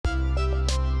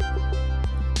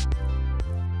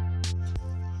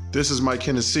This is Mike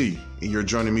Hennessy, and you're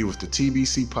joining me with the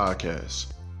TBC Podcast.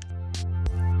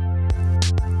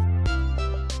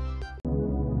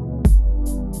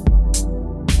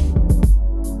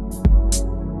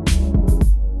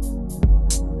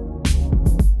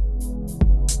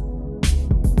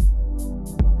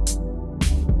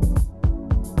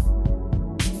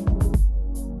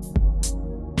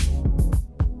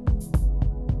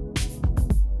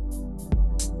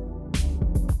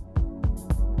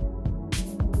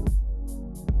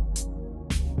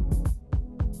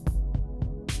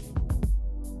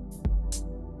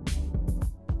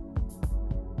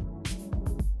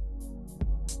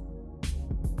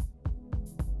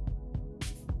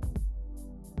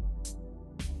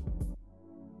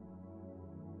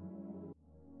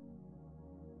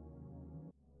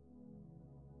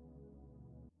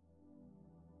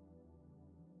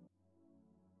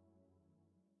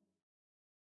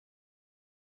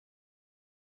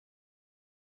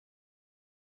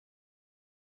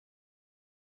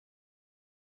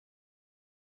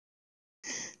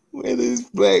 Where these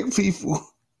black people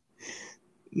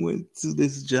went to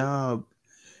this job.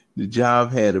 The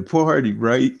job had a party,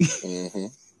 right? Mm-hmm.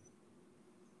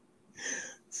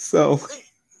 So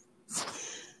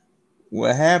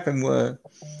what happened was,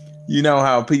 you know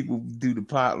how people do the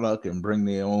potluck and bring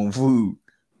their own food.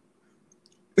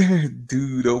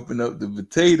 Dude opened up the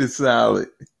potato salad.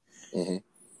 Mm-hmm.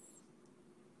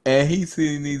 And he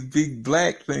seen these big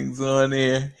black things on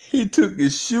there. He took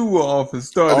his shoe off and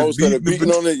started beating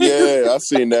on it. Yeah, I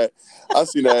seen that.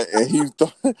 And he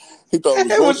thought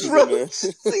it was roaches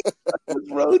in there. It was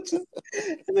roaches.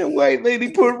 And the white lady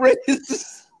put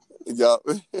raisins. Yeah.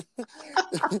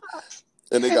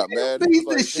 And they got mad. Beat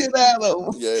the shit out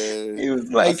of him. Yeah. He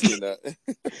was like, I seen that.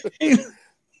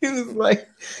 He was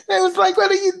like,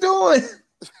 what are you doing?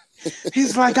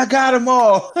 He's like, I got them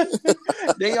all.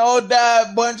 They all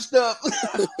died bunched up.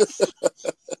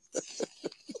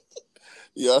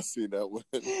 Yeah, I seen that one.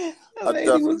 The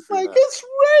lady was like, it's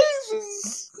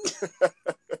raisins.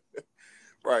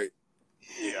 Right.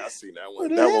 Yeah, I seen that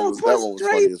one. That one was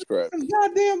funny as crap.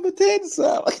 Goddamn potato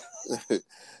salad.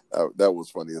 That was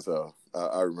funny as hell.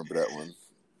 I remember that one.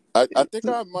 I think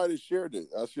I might have shared it.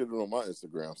 I shared it on my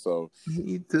Instagram. So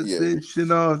he took that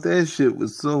shit off. That shit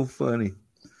was so funny.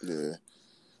 Yeah.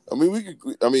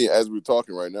 As we're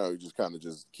talking right now, you just kind of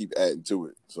just keep adding to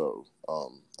it. So I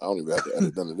don't even have to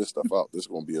edit none of this stuff out. This is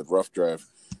going to be a rough draft.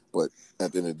 But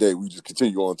at the end of the day, we just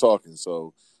continue on talking.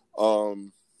 So I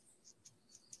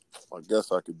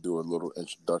guess I could do a little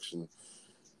introduction.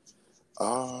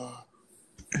 I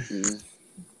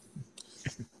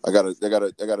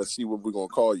gotta see what we're gonna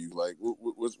call you. Like,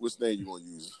 what's name you gonna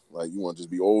use? Like, you want to just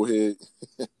be old head?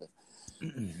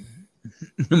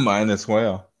 Might as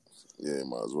well. Yeah,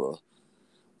 might as well.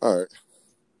 All right.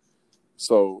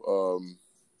 So,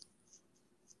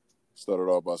 started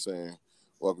off by saying,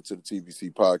 welcome to the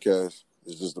TBC Podcast.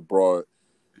 It's just a broad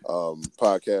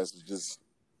podcast.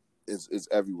 It's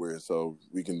everywhere. So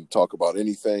we can talk about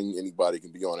anything. Anybody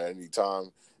can be on at any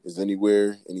time. It's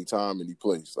anywhere, anytime, any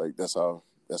place. Like, that's a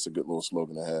good little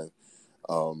slogan to have.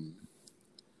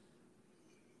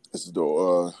 This is the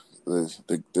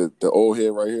old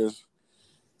head right here.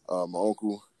 My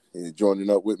uncle is joining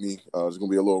up with me. It's gonna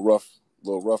be a little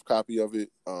rough copy of it.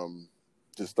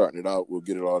 Just starting it out. We'll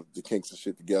get it all the kinks and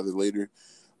shit together later.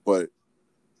 But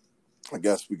I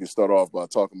guess we can start off by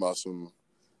talking about some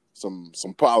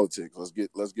politics. Let's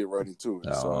get right into it.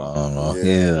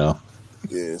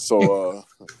 Yeah. So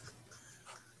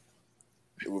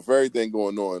with everything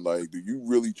going on, like, do you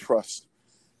really trust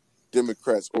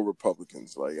Democrats or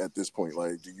Republicans? Like, at this point,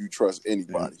 like, do you trust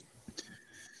anybody?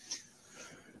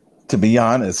 To be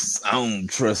honest, I don't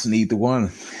trust neither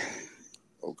one.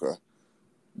 Okay.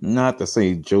 Not to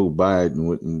say Joe Biden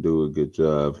wouldn't do a good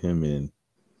job. Him and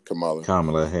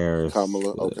Kamala Harris.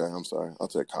 Okay, I'm sorry. I'll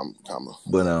take Kamala.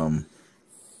 But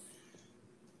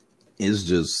it's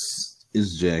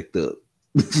jacked up.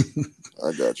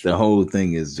 I got you. The whole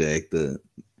thing is jacked up.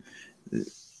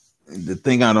 The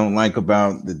thing I don't like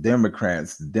about the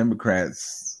Democrats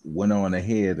went on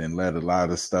ahead and let a lot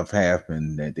of stuff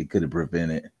happen that they could have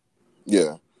prevented.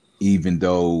 Yeah. Even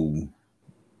though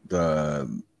the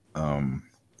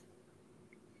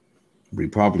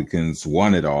Republicans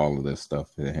wanted all of this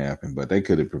stuff to happen, but they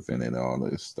could have prevented all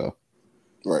this stuff.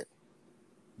 Right.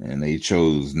 And they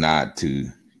chose not to,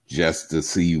 just to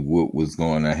see what was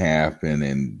going to happen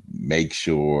and make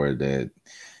sure that,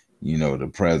 you know, the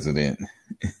president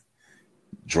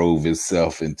drove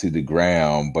himself into the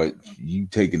ground, but you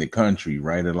taking the country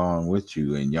right along with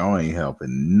you, and y'all ain't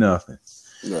helping nothing.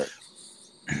 Right.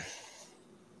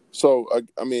 So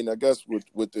I mean, I guess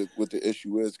what the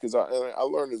issue is, because I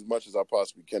learned as much as I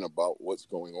possibly can about what's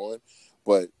going on,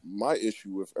 but my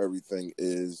issue with everything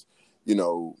is, you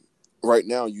know, right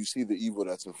now you see the evil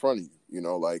that's in front of you. You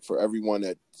know, like for everyone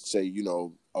that say, you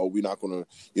know, oh, we're not going to,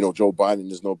 you know, Joe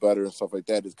Biden is no better and stuff like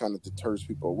that, it kind of deters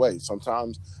people away.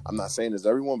 Sometimes, I'm not saying it's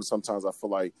everyone, but sometimes I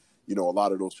feel like, you know, a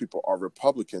lot of those people are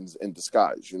Republicans in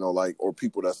disguise, you know, like, or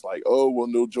people that's like, oh, well,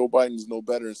 no, Joe Biden is no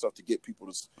better and stuff, to get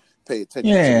people to pay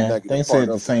attention to the Yeah, negative they part said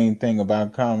the of same thing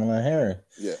about Kamala Harris.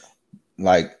 Yeah.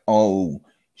 Like, oh,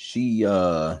 she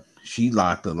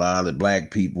locked a lot of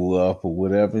black people up or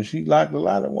whatever. She locked a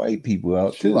lot of white people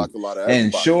up She too. locked a lot of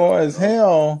And everybody sure up, as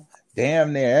hell,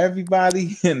 damn near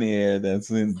everybody in there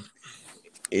that's in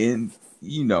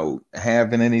you know,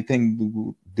 having anything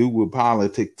to do with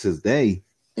politics today,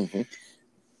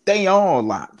 they all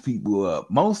locked people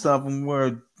up. Most of them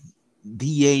were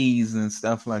DAs and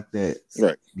stuff like that,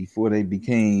 right, before they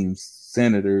became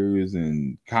senators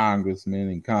and congressmen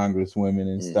and congresswomen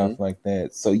and stuff like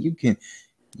that. So you can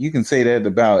say that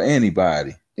about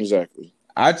anybody. Exactly.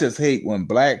 I just hate when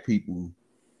black people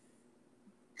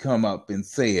come up and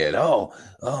say it. Oh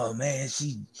man,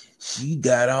 she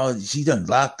done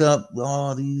locked up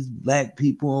all these black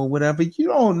people or whatever. You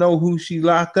don't know who she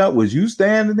locked up. Was you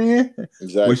standing there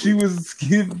when she was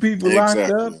getting people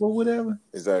locked up or whatever?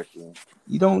 Exactly.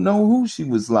 You don't know who she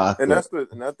was locked up.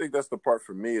 And I think that's the part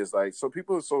for me, is like, so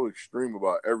people are so extreme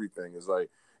about everything. It's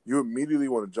like you immediately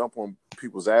want to jump on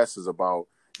people's asses about,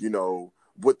 you know,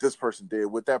 what this person did,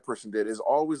 what that person did. Is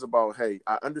always about, hey,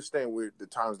 I understand the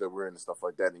times that we're in and stuff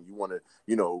like that, and you want to,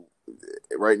 you know,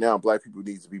 right now black people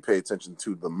need to be paid attention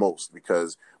to the most,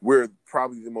 because we're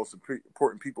probably the most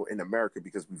important people in America,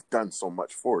 because we've done so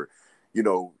much for it. You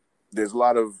know, there's a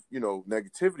lot of, you know,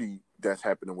 negativity that's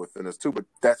happening within us too, but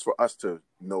that's for us to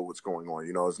know what's going on.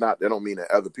 You know, it's not, that don't mean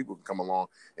that other people can come along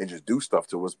and just do stuff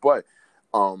to us, but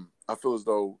I feel as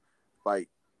though, like,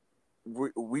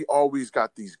 we always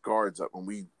got these guards up, and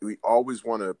we always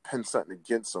want to pin something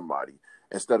against somebody,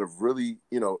 instead of really,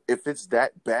 you know, if it's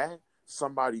that bad,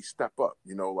 somebody step up,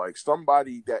 you know, like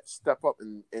somebody that step up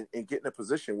and get in a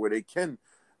position where they can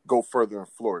go further and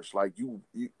flourish. Like you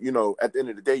know, at the end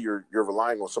of the day, you're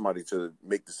relying on somebody to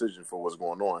make decisions for what's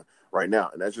going on right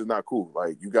now, and that's just not cool.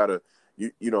 Like you gotta,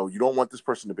 you know, you don't want this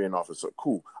person to be in office. So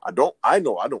cool. I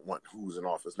know I don't want who's in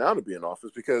office now to be in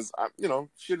office, because you know,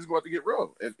 shit is going to get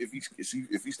real if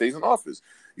he stays in office.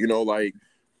 You know, like,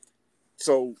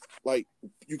 so like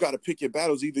you got to pick your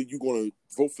battles. Either you're going to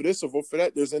vote for this or vote for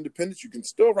that. There's independents. You can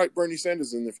still write Bernie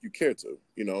Sanders in if you care to.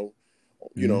 You know,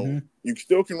 you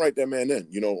still can write that man in.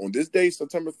 You know, on this day,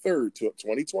 September 3rd,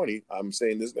 2020, I'm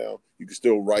saying this now, you can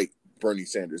still write Bernie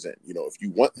Sanders in. You know, if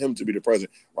you want him to be the president,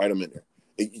 write him in there.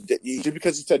 Just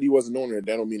because he said he wasn't on there, that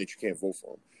don't mean that you can't vote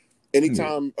for him.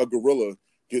 Anytime a gorilla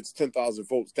gets 10,000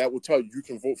 votes, that will tell you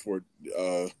can vote for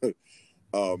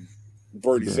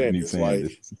Bernie Sanders.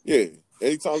 Like, yeah,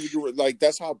 anytime you do it, like,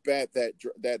 that's how bad that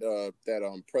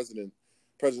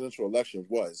presidential election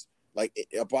was. Like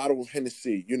a bottle of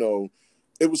Hennessy, you know,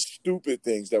 it was stupid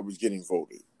things that was getting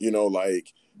voted. You know,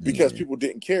 like, because people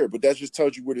didn't care. But that just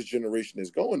tells you where this generation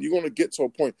is going. You're going to get to a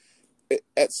point.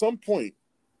 At some point,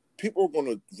 people are going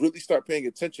to really start paying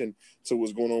attention to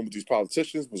what's going on with these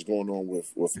politicians, what's going on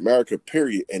with America,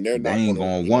 period. And they ain't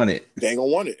going to want it. They ain't going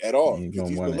to want it at all. Because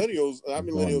these millennials, not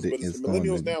millennials, but it's the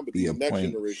millennials now, but these next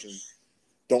generation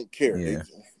don't care. Yeah.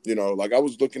 They, you know, like I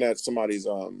was looking at somebody's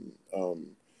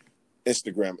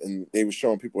Instagram, and they were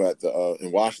showing people at the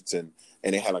in Washington,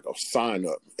 and they had like a sign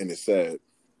up, and it said,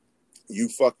 "You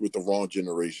fucked with the wrong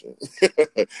generation."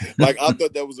 Like, I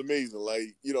thought that was amazing.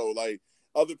 Like, you know, like,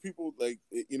 other people, like,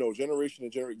 you know, generation to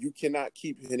generation, you cannot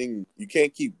keep hitting, you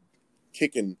can't keep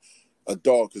kicking a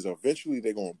dog, because eventually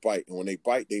they're going to bite. And when they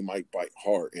bite, they might bite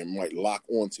hard and might lock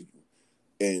onto you.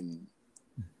 And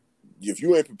if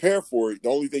you ain't prepared for it, the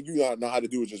only thing you know how to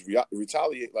do is just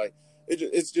retaliate. Like,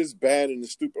 it's just bad and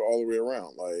it's stupid all the way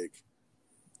around. Like,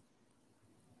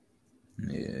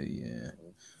 yeah.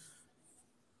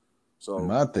 So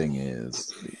my thing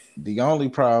is, the only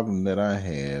problem that I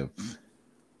have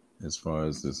as far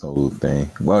as this whole thing,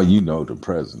 well, you know, the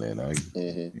president,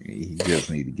 he just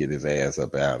need to get his ass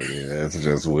up out of there. That's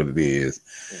just what it is.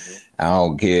 I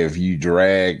don't care if you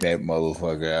drag that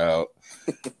motherfucker out,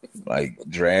 like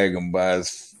drag him by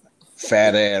his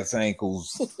fat ass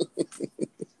ankles,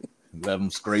 let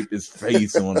him scrape his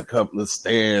face on a couple of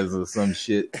stairs or some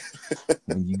shit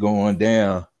when you going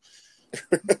down.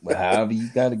 But however, you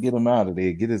got to get him out of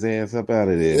there. Get his ass up out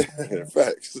of there.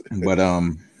 Facts. But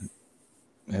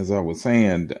as I was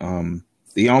saying,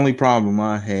 the only problem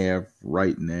I have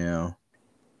right now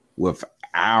with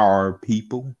our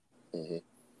people Mm-hmm.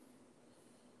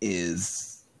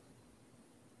 is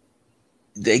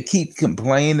they keep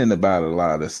complaining about a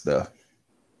lot of stuff.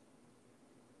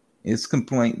 It's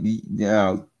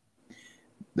the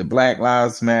Black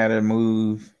Lives Matter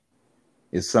move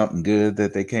is something good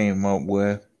that they came up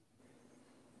with.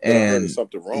 But I heard And there's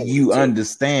something wrong with you it, too.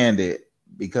 understand it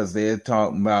because they're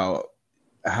talking about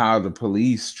how the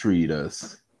police treat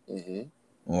us Mm-hmm.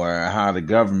 or how the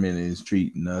government is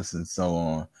treating us and so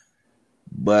on.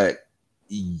 But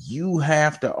you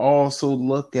have to also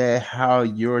look at how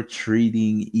you're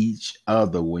treating each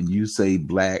other when you say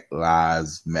Black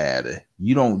Lives Matter.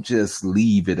 You don't just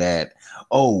leave it at,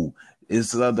 oh,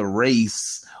 it's another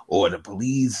race or the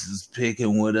police is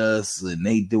picking with us and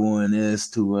they doing this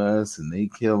to us and they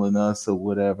killing us or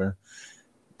whatever.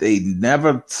 They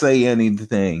never say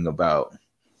anything about,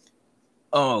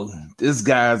 oh, this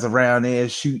guy's around there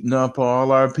shooting up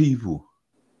all our people.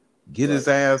 Get his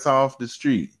ass off the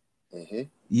street. Mm-hmm.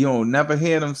 You don't never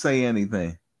hear them say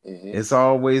anything. Mm-hmm. It's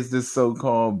always this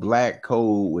so-called black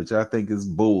code, which I think is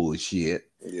bullshit.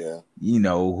 Yeah. You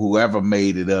know, whoever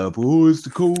made it up, oh, it's the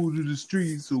code of the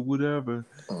streets or whatever.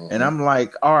 Mm-hmm. And I'm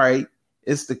like, all right,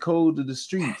 it's the code of the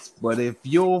streets. But if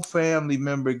your family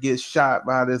member gets shot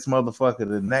by this motherfucker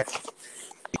the next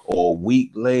or a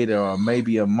week later or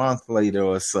maybe a month later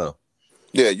or so,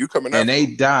 yeah, you coming and after they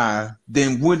them. die,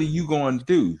 then what are you going to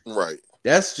do? Right.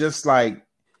 That's just like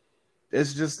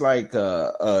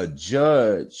a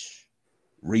judge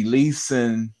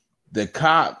releasing the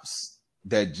cops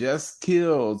that just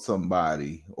killed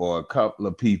somebody or a couple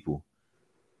of people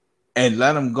and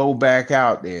let them go back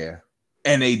out there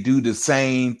and they do the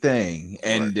same thing.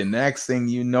 And Right. the next thing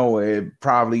you know, it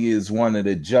probably is one of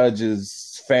the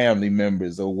judge's family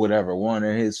members or whatever, one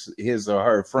of his or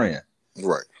her friend.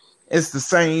 Right. It's the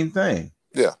same thing.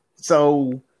 Yeah.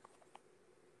 So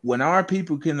when our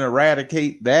people can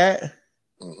eradicate that,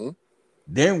 Mm-hmm.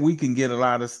 then we can get a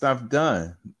lot of stuff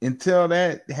done. Until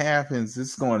that happens,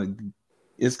 it's going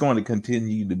to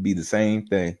continue to be the same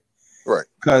thing. Right.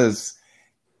 Because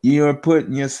you're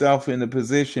putting yourself in a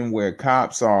position where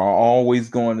cops are always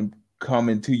going to come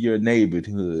into your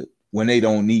neighborhood when they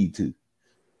don't need to.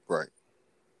 Right.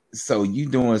 So you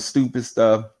doing stupid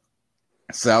stuff,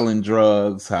 selling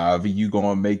drugs, however you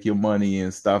going to make your money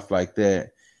and stuff like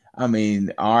that. I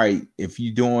mean, all right, if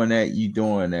you doing that, you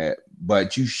doing that.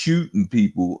 But you shooting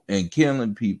people and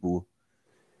killing people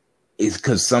is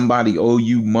because somebody owe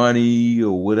you money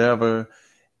or whatever,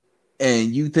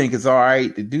 and you think it's all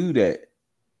right to do that.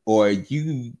 Or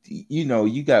you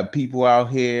got people out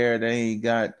here, they ain't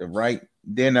got the right,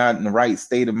 they're not in the right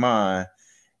state of mind,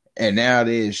 and now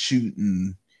they're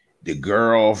shooting the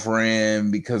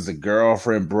girlfriend because the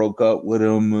girlfriend broke up with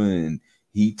him and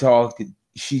she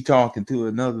talking to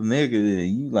another nigga,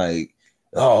 and you like,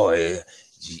 oh yeah,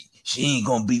 she ain't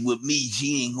gonna be with me,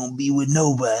 she ain't gonna be with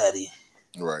nobody.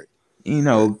 Right. You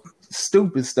know,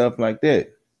 stupid stuff like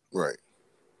that. Right.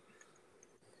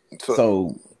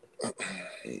 So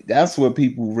that's what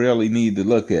people really need to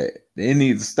look at. They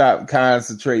need to stop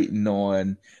concentrating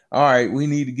on, all right, we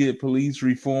need to get police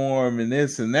reform and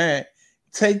this and that.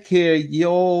 Take care of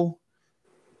your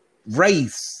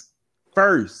race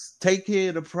first. Take care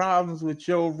of the problems with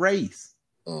your race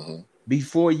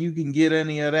before you can get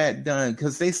any of that done.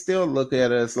 Because they still look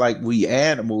at us like we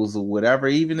animals or whatever,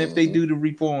 even if they do the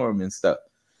reform and stuff.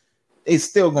 They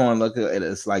still going to look at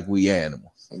us like we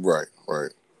animals. Right,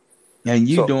 right. And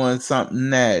you doing something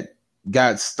that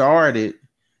got started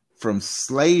from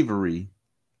slavery,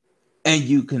 and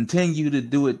you continue to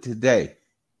do it today.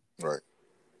 Right.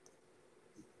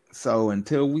 So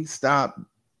until we stop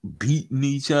beating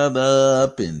each other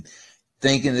up and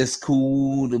thinking it's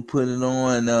cool to put it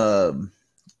on,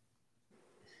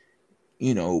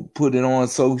 put it on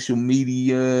social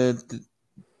media,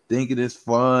 thinking it's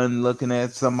fun looking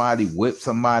at somebody whip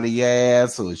somebody's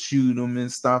ass or shoot them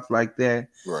and stuff like that.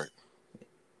 Right.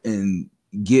 And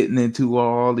getting into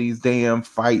all these damn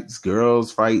fights,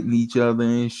 girls fighting each other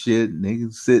and shit,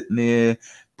 niggas sitting there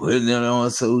putting it on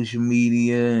social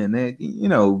media, and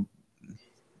that,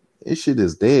 this shit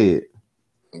is dead.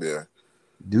 Yeah.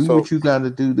 Do what you got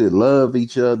to do to love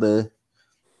each other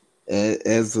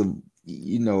as a,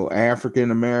 African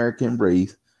American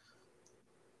race.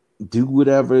 Do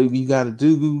whatever you got to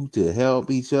do to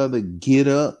help each other get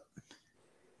up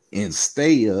and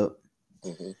stay up.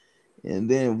 Mm-hmm. And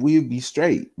then we'll be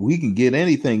straight. We can get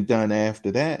anything done after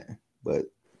that, but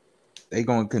they're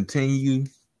going to continue.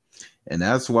 And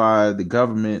that's why the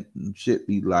government should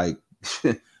be like,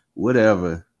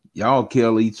 whatever. Y'all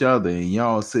kill each other and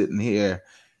y'all sitting here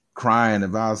crying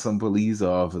about some police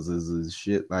officers and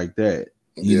shit like that.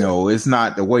 You know, it's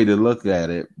not the way to look at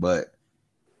it, but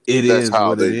it that's is how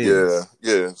what it they, is.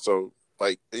 yeah. So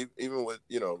like, even with,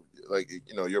 like,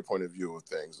 your point of view of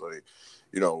things, like,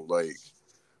 like,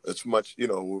 it's much,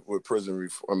 with prison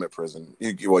reform. I'm at prison.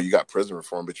 You got prison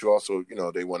reform, but you also,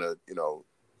 they want to,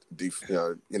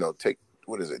 take,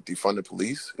 what is it? Defund the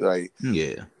police, right?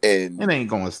 Yeah, And it ain't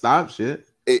gonna stop shit.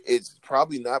 it's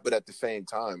probably not, but at the same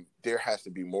time, there has to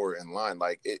be more in line.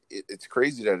 Like, it's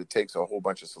crazy that it takes a whole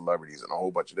bunch of celebrities and a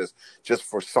whole bunch of this just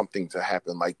for something to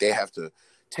happen. Like, they have to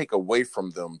take away from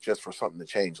them just for something to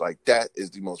change. Like, that is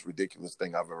the most ridiculous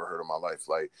thing I've ever heard in my life.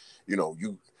 Like,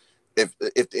 if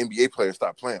the NBA players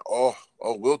stop playing,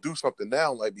 we'll do something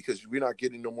now, like, because we're not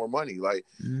getting no more money. Like,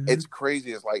 it's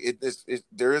crazy. It's like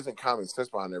there isn't common sense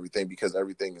behind everything because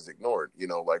everything is ignored.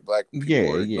 Like, black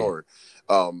people are ignored.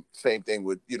 Same thing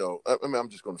with, I mean, I'm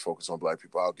just going to focus on black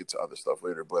people. I'll get to other stuff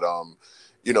later, but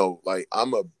like,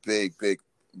 I'm a big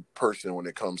person when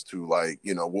it comes to, like,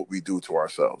 what we do to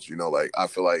ourselves. Like, I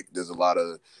feel like there's a lot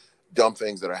of dumb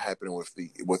things that are happening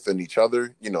within each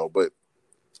other. But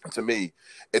to me,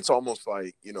 it's almost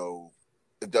like,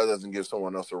 it doesn't give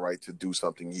someone else a right to do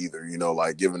something either,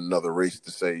 like giving another race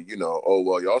to say, oh,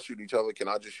 well, y'all shoot each other, can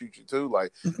I just shoot you too?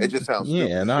 Like, it just sounds stupid.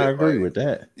 Yeah, and I agree with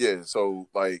that. Yeah, so,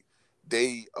 like,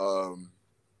 they,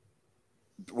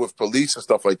 with police and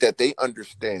stuff like that, they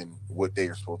understand what they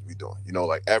are supposed to be doing.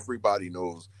 Like, everybody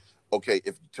knows, okay,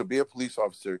 if to be a police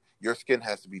officer, your skin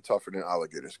has to be tougher than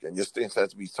alligator skin. Your skin has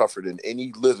to be tougher than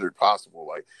any lizard possible.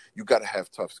 Like, you got to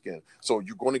have tough skin. So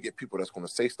you're going to get people that's going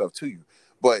to say stuff to you.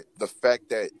 But the fact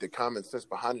that the common sense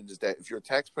behind it is that if your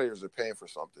taxpayers are paying for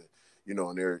something,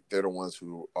 and they're the ones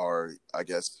who are, I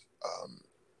guess,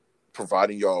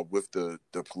 providing y'all with the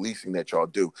policing that y'all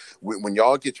do. When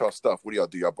y'all get y'all stuff, what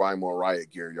do? Y'all buying more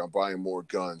riot gear, y'all buying more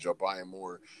guns, y'all buying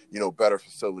more, better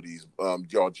facilities.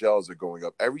 Y'all jails are going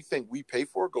up. Everything we pay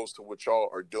for goes to what y'all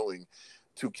are doing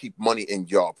to keep money in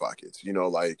y'all pockets.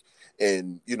 Like,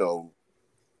 and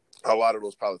a lot of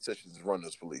those politicians run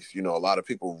those police. A lot of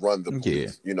people run the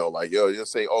police. Like, you'll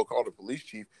say, oh, call the police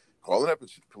chief. Calling up a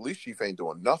police chief ain't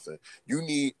doing nothing. You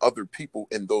need other people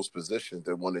in those positions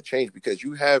that want to change, because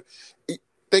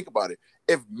think about it.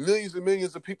 If millions and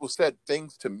millions of people said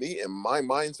things to me and my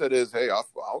mindset is, hey, I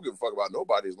don't give a fuck about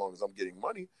nobody as long as I'm getting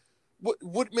money,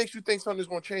 what makes you think something's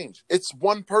going to change? It's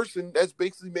one person that's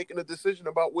basically making a decision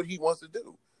about what he wants to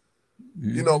do.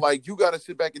 Like, you got to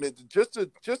sit back and just to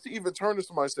even turn to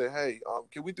somebody and say, hey,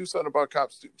 can we do something about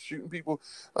cops shooting people?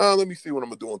 Let me see what I'm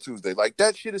gonna do on Tuesday. Like,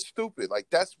 that shit is stupid. Like,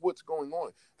 that's what's going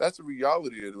on. That's the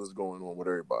reality of what's going on with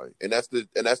everybody. And that's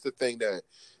the thing that,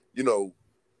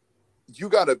 you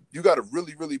gotta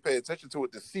really, really pay attention to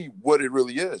it to see what it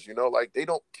really is. Like, they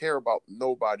don't care about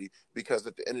nobody, because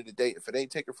at the end of the day, if it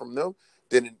ain't taken from them,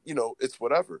 then it's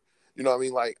whatever. What I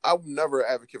mean? Like, I would never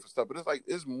advocate for stuff, but it's like,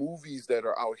 there's movies that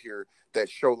are out here that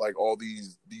show, like, all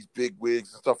these big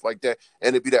wigs and stuff like that,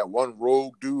 and it'd be that one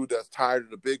rogue dude that's tired of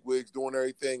the big wigs doing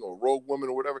everything, or rogue woman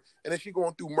or whatever, and then she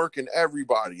going through murking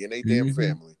everybody and they damn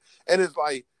family. And it's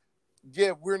like,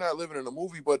 yeah, we're not living in a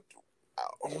movie, but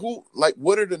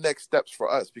what are the next steps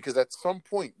for us? Because at some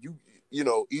point,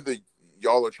 either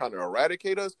y'all are trying to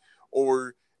eradicate us,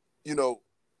 or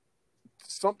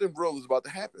something real is about to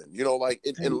happen, like,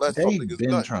 unless something is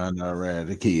done. Trying to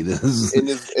eradicate us. And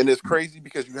it's crazy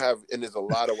because there's a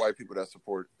lot of white people that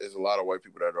support, there's a lot of white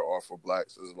people that are all for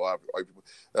blacks, there's a lot of white people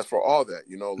that's for all that,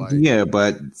 like. Yeah,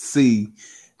 but see,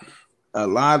 a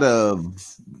lot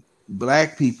of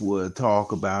black people will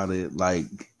talk about it like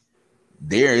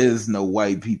there is no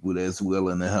white people that's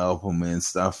willing to help them and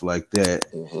stuff like that.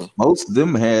 Most of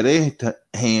them had their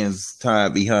hands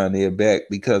tied behind their back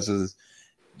because of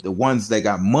the ones that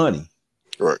got money,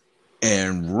 right,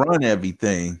 and run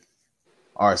everything,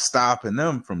 are stopping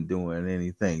them from doing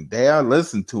anything. They are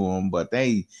listening to them, but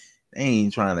they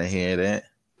ain't trying to hear that.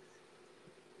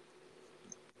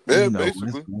 Yeah,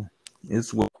 basically,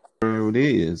 it's what it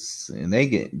is, and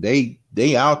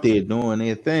they out there doing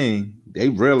their thing. They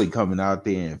really coming out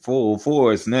there in full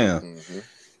force now.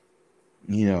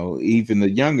 Even the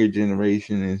younger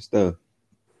generation and stuff,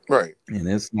 right? And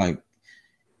it's like,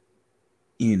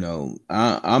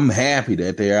 I'm happy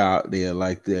that they're out there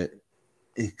like that,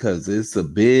 because it's a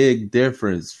big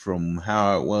difference from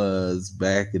how it was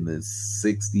back in the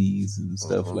 60s and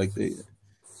stuff like that.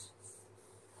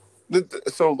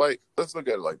 So, like, let's look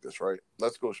at it like this, right?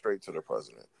 Let's go straight to the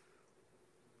president.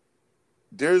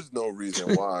 There's no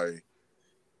reason why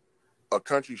a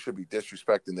country should be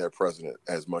disrespecting their president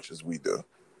as much as we do.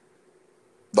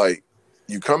 Like,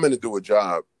 you come in to do a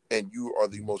job, and you are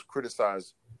the most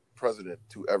criticized president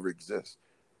to ever exist.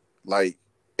 Like,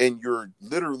 and you're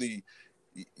literally,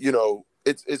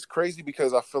 it's crazy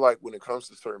because I feel like when it comes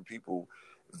to certain people,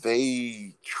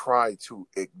 they try to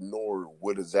ignore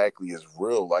what exactly is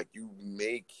real. Like you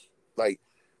make like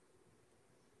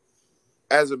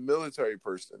as a military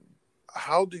person,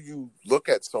 how do you look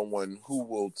at someone who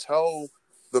will tell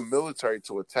the military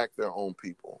to attack their own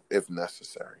people if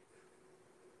necessary?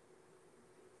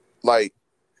 Like,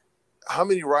 how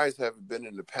many riots have been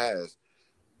in the past?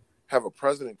 Have a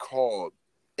president called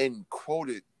and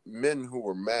quoted men who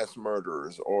were mass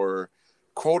murderers or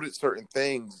quoted certain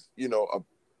things,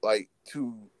 like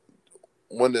to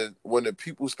when the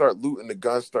people start looting, the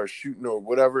guns start shooting or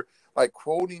whatever, like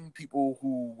quoting people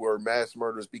who were mass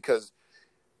murderers because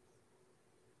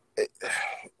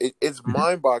it's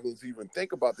mind-boggling to even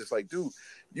think about this. Like, dude,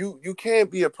 you can't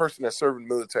be a person that's serving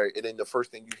the military and then the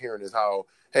first thing you're hearing is how,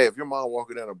 hey, if your mom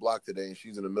walking down a block today and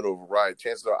she's in the middle of a riot,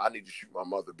 chances are I need to shoot my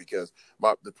mother because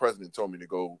the president told me to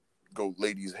go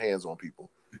lay these hands on people.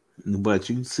 But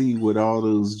you see what all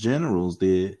those generals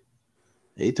did.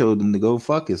 They told them to go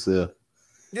fuck yourself.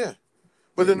 Yeah.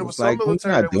 But then there was some like,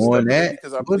 military we're not that was doing stepping in that.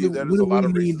 because I What believe do, that what there's do a lot we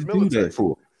of need racist to do military that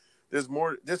for?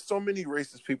 people. There's so many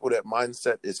racist people that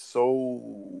mindset is so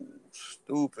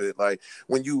stupid. Like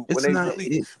when It's they not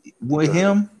really with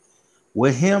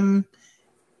him.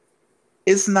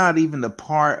 It's not even the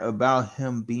part about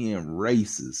him being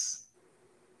racist.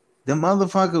 The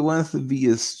motherfucker wants to be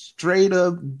a straight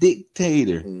up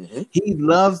dictator. Mm-hmm. He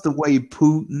loves the way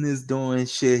Putin is doing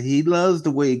shit. He loves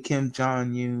the way Kim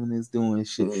Jong-un is doing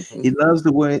shit. Mm-hmm. He loves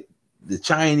the way the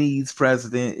Chinese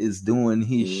president is doing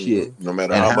his shit. No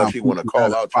matter And how much he want to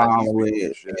call out Chinese follow people and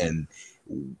it shit. and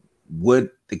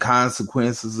what the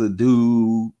consequences will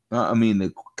do.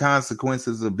 The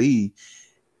consequences will be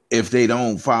if they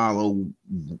don't follow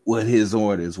what his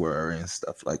orders were and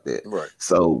stuff like that. Right.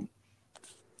 So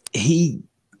he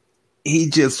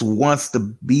just wants to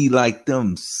be like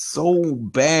them so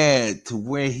bad to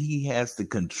where he has to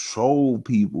control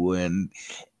people. And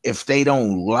if they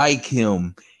don't like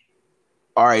him,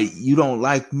 all right, you don't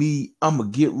like me, I'm gonna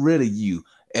get rid of you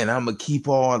and I'm gonna keep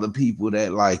all the people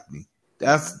that like me.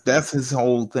 That's his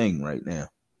whole thing right now.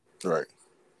 Right.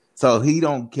 So he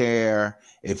don't care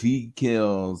if he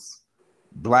kills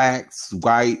blacks,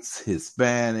 whites,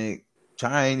 Hispanic,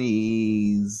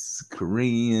 Chinese,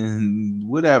 Korean,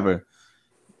 whatever.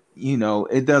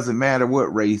 It doesn't matter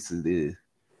what race it is.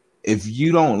 If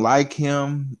you don't like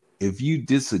him, if you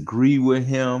disagree with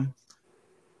him,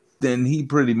 then he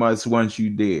pretty much wants you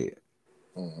dead.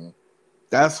 Mm-hmm.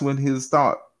 That's what his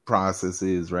thought process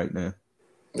is right now.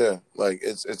 Yeah, like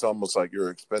it's almost like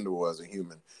you're expendable as a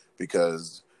human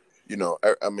because,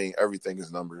 everything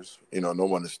is numbers. No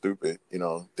one is stupid.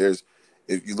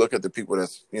 If you look at the people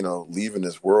that's leaving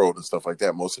this world and stuff like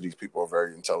that, most of these people are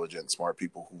very intelligent, smart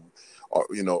people who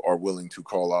are willing to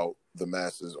call out the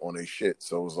masses on a shit.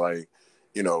 So it's like,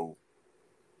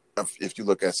 if you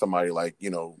look at somebody like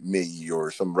me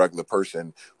or some regular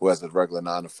person who has a regular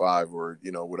 9 to 5 or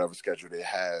whatever schedule they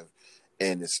have,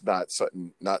 and it's not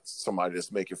somebody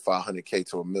that's making $500K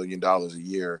to $1 million a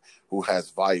year who has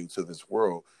value to this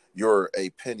world. You're a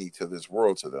penny to this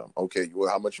world to them. Okay, well,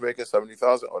 how much you making?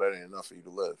 70,000. Oh, that ain't enough for you to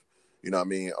live. You know what I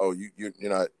mean? Oh, you're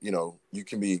not. You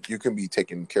can be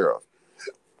taken care of.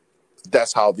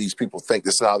 That's how these people think.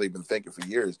 This is how they've been thinking for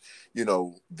years.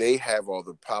 They have all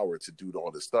the power to do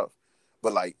all this stuff,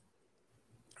 but like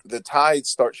the tides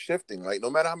start shifting. Like no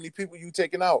matter how many people you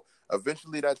taking out,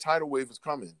 eventually that tidal wave is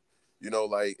coming.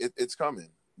 It's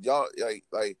coming. Y'all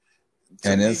like.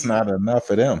 And it's not enough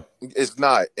of them. It's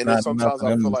not. And then sometimes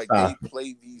I feel like they it.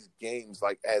 play these games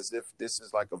like as if this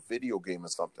is like a video game or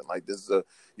something. Like this is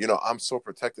I'm so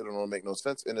protected and it don't make no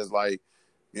sense. And it's like,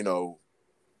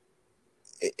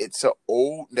 it's an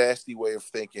old nasty way of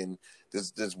thinking.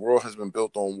 This world has been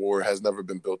built on war, has never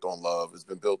been built on love. It's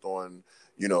been built on,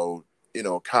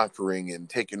 conquering and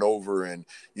taking over, and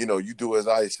you do as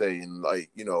I say, and like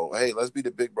hey, let's be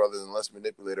the big brothers and let's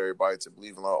manipulate everybody to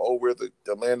believe in like, oh, we're the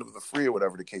land of the free or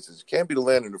whatever the case is. You can't be the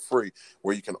land of the free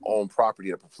where you can own property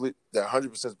that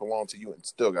 100% belong to you and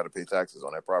still got to pay taxes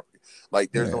on that property.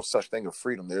 Like there's no such thing of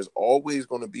freedom. There's always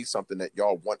going to be something that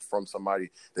y'all want from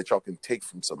somebody that y'all can take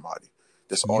from somebody.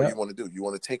 That's all you want to do. You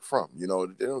want to take from. They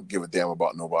don't give a damn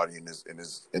about nobody in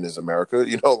this America.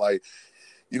 Like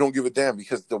you don't give a damn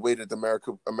because the way that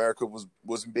America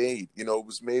was made. It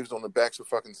was made on the backs of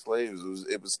fucking slaves.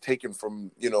 It was taken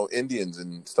from Indians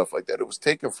and stuff like that. It was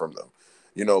taken from them.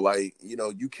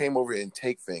 You came over here and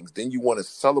take things. Then you want to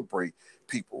celebrate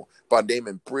people by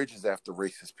naming bridges after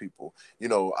racist people. I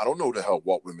don't know who the hell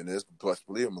Walt Whitman is, but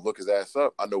believe him, look his ass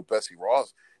up. I know Bessie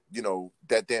Ross.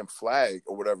 That damn flag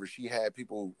or whatever, she had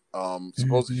people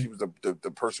supposedly she was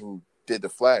the person who did the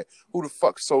flag? Who the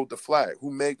fuck sold the flag?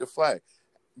 Who made the flag?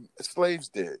 Slaves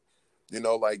did. You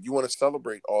know, like, you want to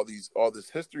celebrate all this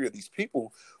history of these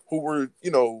people who were,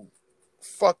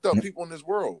 fucked up people in this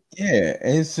world. Yeah,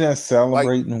 it's just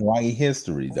celebrating white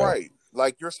history, though. Right.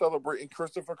 Like, you're celebrating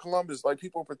Christopher Columbus. Like,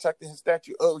 people protecting his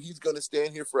statue. Oh, he's going to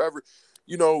stand here forever.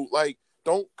 Like,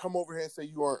 don't come over here and say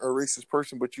you aren't a racist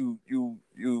person, but you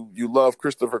love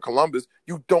Christopher Columbus.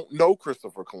 You don't know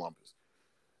Christopher Columbus.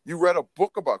 You read a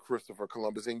book about Christopher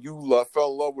Columbus and you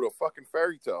fell in love with a fucking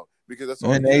fairy tale because that's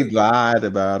all. And they lied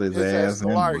about his ass. His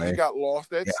liar. He got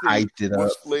lost at sea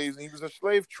with slaves, and he was a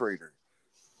slave trader.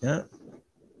 Yeah.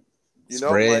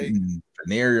 Spreading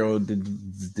venereal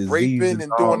disease, raping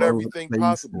and doing everything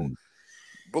possible.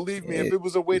 Believe me, if it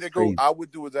was a way to go, I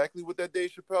would do exactly what that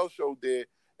Dave Chappelle show did.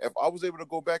 If I was able to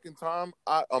go back in time,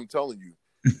 I'm telling you.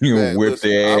 You whip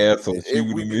their ass or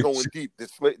we'd be going deep.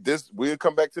 We'll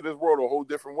come back to this world a whole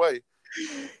different way.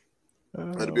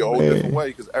 It'll be a whole different way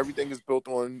because everything is built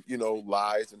on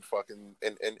lies and fucking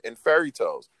and fairy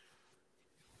tales.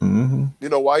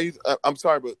 Mm-hmm. Why? I'm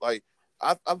sorry, but like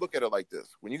I look at it like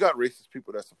this: when you got racist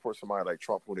people that support somebody like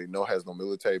Trump, who they know has no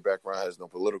military background, has no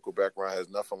political background,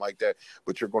 has nothing like that,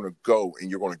 but you're going to go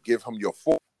and you're going to give him your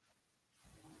full.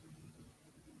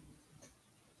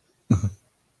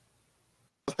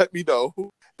 Let me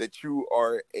know that you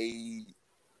are a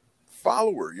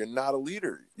follower. You're not a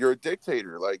leader. You're a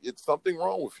dictator. Like, it's something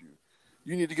wrong with you.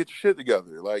 You need to get your shit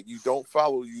together. Like, you don't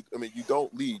follow. You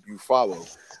don't lead. You follow.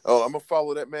 Oh, I'm gonna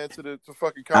follow that man to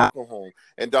fucking Capitol home.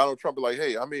 And Donald Trump be like,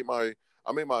 hey, I made my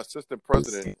assistant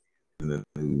president.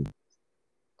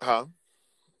 Huh?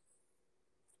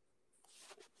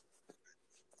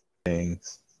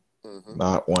 Things. Mm-hmm.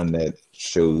 Not one that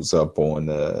shows up on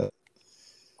the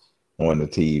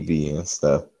TV and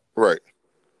stuff. Right.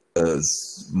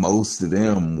 Because most of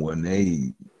them, when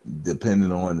they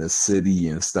depending on the city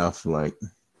and stuff, like,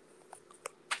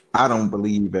 I don't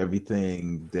believe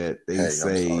everything that they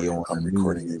say on I'm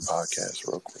recording a podcast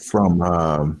real quick.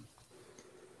 From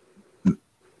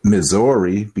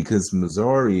Missouri, because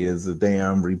Missouri is a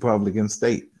damn Republican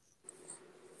state.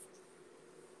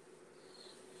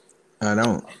 I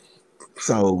don't.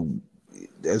 So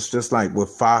it's just like with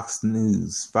Fox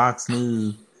News. Fox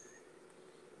News,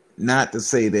 not to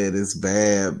say that it's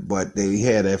bad, but they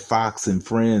had that Fox and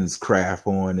Friends crap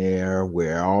on there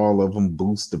where all of them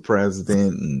boost the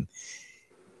president and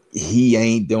he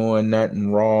ain't doing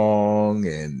nothing wrong,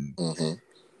 and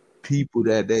people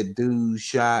that dude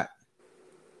shot,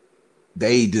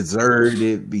 they deserved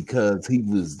it because he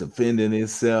was defending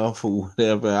himself or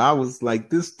whatever. I was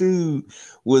like, this dude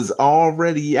was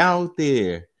already out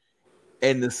there.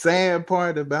 And the sad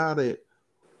part about it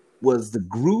was the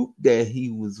group that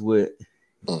he was with.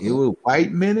 It was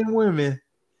white men and women.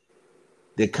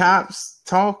 The cops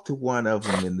talked to one of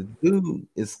them, and the dude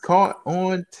is caught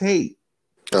on tape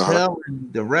telling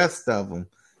the rest of them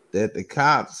that the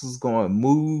cops was going to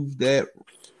move that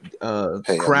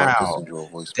crowd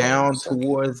down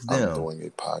towards them. I'm doing a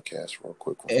podcast real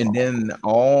quick. And then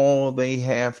all they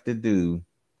have to do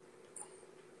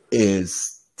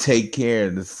is take care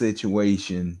of the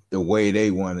situation the way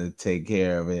they want to take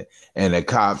care of it, and the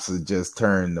cops will just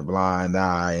turn the blind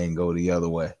eye and go the other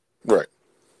way. Right.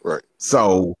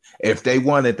 So if they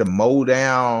wanted to mow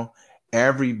down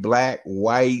every black,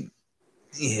 white,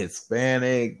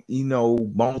 Hispanic,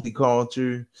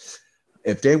 multicultural,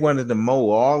 if they wanted to mow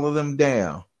all of them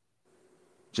down,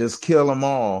 just kill them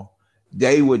all,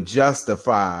 they would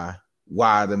justify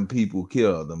why them people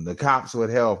killed them. The cops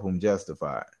would help them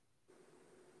justify it.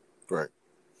 Right.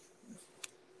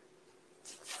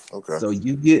 Okay. So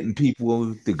you getting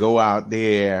people to go out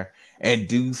there and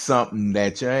do something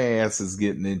that your ass is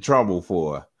getting in trouble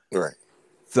for. Right.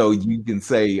 So you can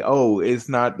say, oh, it's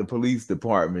not the police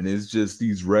department. It's just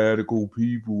these radical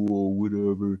people or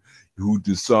whatever who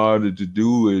decided to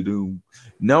do it.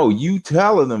 No, you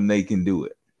telling them they can do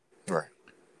it. Right.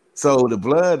 So the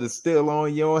blood is still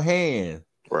on your hand.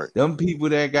 Right. Them people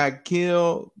that got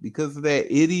killed because of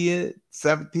that idiot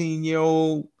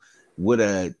 17-year-old with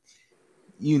a,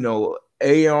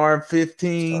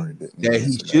 AR-15 that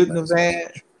he shouldn't have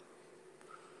had.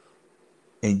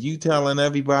 And you telling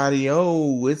everybody,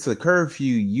 oh, it's a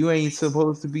curfew. You ain't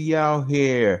supposed to be out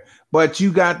here. But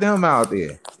you got them out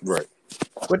there. Right.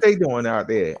 What they doing out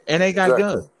there? And they got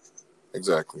guns.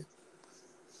 Exactly.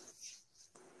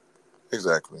 It's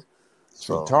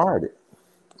retarded.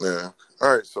 Yeah.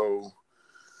 All right, so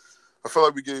I feel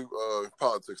like we gave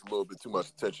politics a little bit too much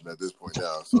attention at this point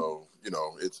now. So,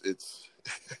 it's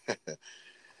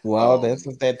Well, that's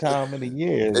at that time of the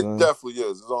year. It definitely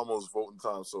is. It's almost voting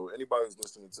time. So anybody who's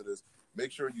listening to this,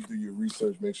 make sure you do your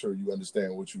research. Make sure you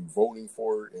understand what you're voting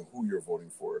for and who you're voting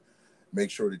for. Make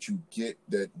sure that you get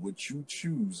that what you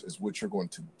choose is what you're going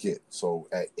to get. So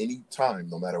at any time,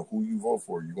 no matter who you vote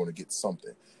for, you're going to get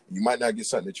something. You might not get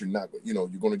something that you're not, you're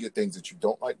going to get things that you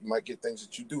don't like. You might get things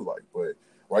that you do like. But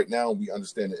right now, we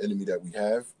understand the enemy that we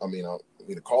have. I mean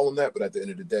to call him that, but at the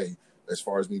end of the day, as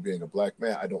far as me being a black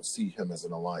man, I don't see him as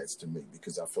an alliance to me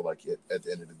because I feel like at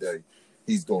the end of the day,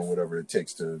 he's doing whatever it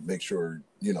takes to make sure,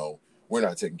 we're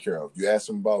not taken care of. You ask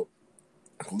him about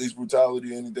police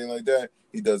brutality or anything like that,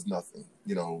 he does nothing.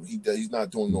 He's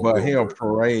not doing no. But he'll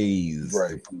praise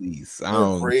the police. I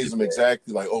don't praise them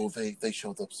exactly like, oh, they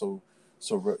showed up so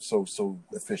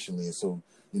efficiently, and so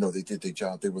they did their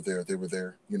job. They were there.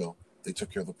 They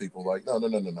took care of the people. Like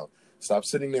no. Stop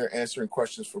sitting there answering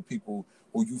questions for people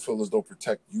who you feel as though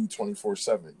protect you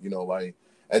 24/7. Like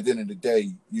at the end of the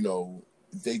day,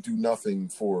 they do nothing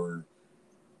for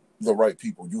the right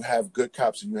people. You have good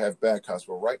cops and you have bad cops,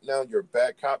 but right now your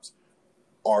bad cops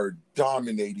are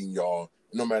dominating y'all.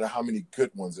 No matter how many good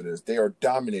ones it is, they are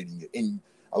dominating it. And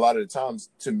a lot of the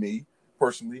times, to me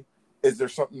personally, is there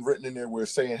something written in there where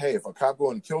it's saying, hey, if a cop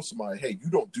go and kill somebody, hey, you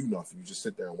don't do nothing. You just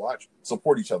sit there and watch.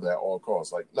 Support each other at all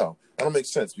costs. Like, no, that don't make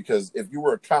sense, because if you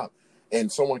were a cop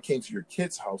and someone came to your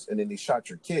kid's house and then they shot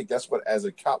your kid, guess what? As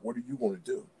a cop, what are you going to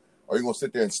do? Are you going to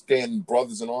sit there and stand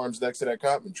brothers in arms next to that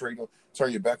cop and turn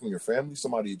your back on your family,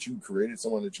 somebody that you created,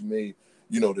 someone that you made,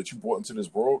 that you brought into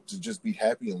this world to just be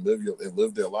happy and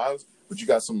live their lives? But you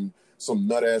got some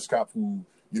nut ass cop who,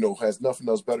 has nothing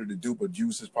else better to do but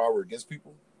use his power against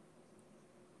people.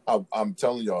 I'm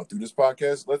telling y'all, through this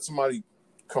podcast, let somebody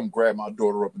come grab my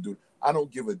daughter up and do it. I don't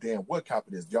give a damn what cop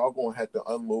it is. Y'all going to have to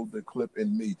unload the clip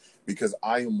in me, because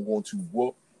I am going to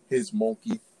whoop his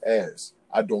monkey ass.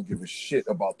 I don't give a shit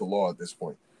about the law at this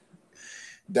point.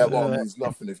 That law means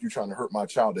nothing if you're trying to hurt my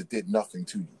child that did nothing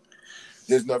to you.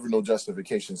 There's never no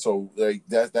justification. So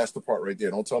that's the part right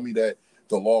there. Don't tell me that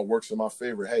the law works in my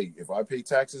favor. Hey, if I pay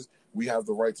taxes, we have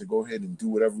the right to go ahead and do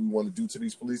whatever we want to do to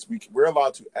these police. We're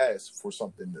allowed to ask for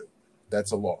something new.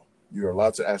 That's a law. You're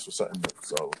allowed to ask for something new.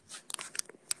 So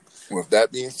with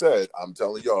that being said, I'm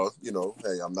telling y'all,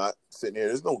 hey, I'm not sitting here.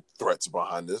 There's no threats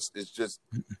behind this. It's just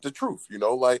the truth,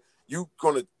 like, you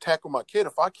going to tackle my kid.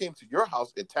 If I came to your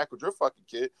house and tackled your fucking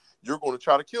kid, you're going to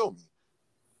try to kill me.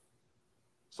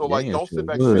 So, don't sit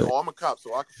back and say, oh, I'm a cop,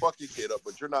 so I can fuck your kid up,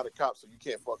 but you're not a cop, so you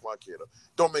can't fuck my kid up.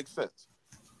 Don't make sense.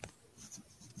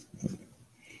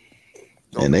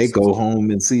 And they go home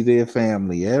and see their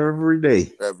family every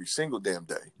day. Every single damn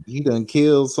day. You done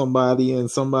killed somebody in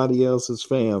somebody else's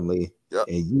family. Yep.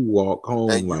 And you walk home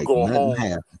and like nothing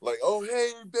happened. Like, oh,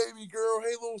 hey, baby girl.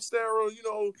 Hey, little Sarah.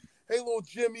 Hey, little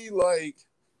Jimmy. Like,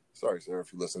 sorry, Sarah,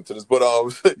 if you listen to this. But,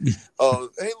 hey,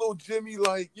 little Jimmy.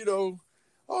 Like,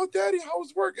 oh, Daddy, how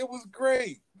was work? It was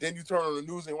great. Then you turn on the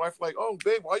news and your wife like, oh,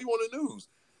 babe, why you on the news?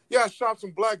 Yeah, I shot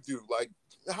some black dude. Like,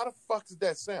 how the fuck does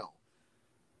that sound?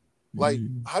 Like,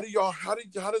 how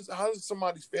does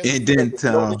somebody's family it didn't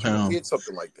tell him did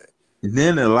something like that? And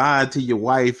then to lie to your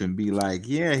wife and be like,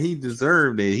 yeah, he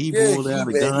deserved it. He pulled out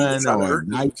a gun or a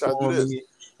knife for me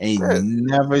and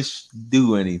never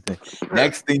do anything. Right.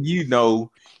 Next thing you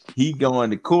know, he going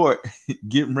to court,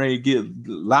 getting ready to get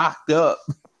locked up,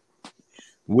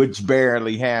 which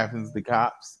barely happens to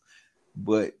cops.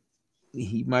 But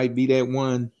he might be that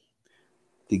one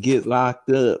to get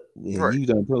locked up. And right. You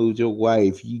done told your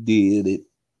wife you did it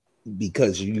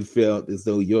because you felt as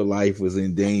though your life was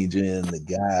in danger, and the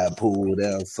guy pulled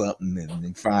out something and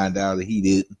they find out that he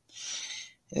didn't.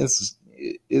 It's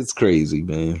crazy,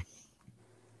 man.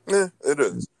 Yeah, it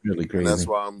is. It's really crazy. And that's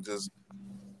why I'm just,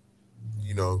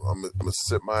 I'm gonna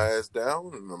sit my ass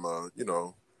down, and I'm gonna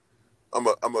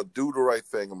do the right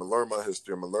thing. I'm gonna learn my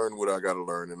history. I'm gonna learn what I gotta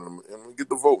learn, and I'm gonna get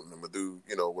the voting. I'm gonna do,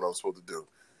 what I'm supposed to do.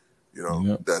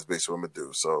 Yep. That's basically what I'm gonna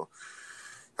do. So.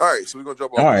 All right, so we're gonna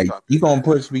jump off. All right, the topic. You're gonna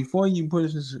push before you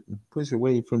push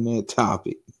away from that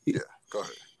topic. Yeah, go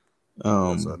ahead.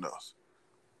 Something else.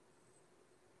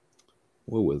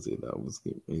 What was it I was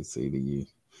going to say to you?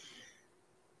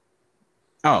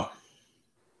 Oh,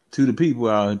 to the people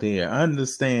out there,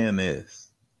 understand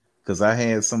this, because I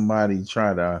had somebody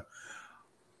try to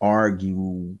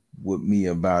argue with me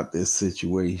about this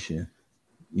situation.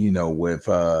 With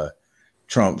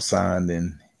Trump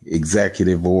signing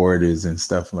executive orders and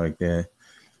stuff like that.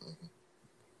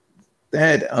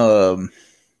 That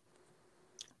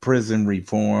prison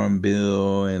reform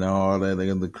bill and all that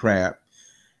other crap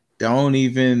don't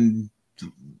even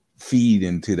feed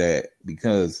into that,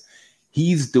 because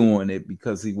he's doing it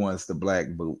because he wants the black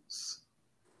votes.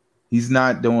 He's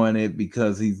not doing it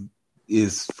because he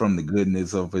is from the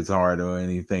goodness of his heart or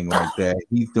anything like that.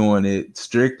 He's doing it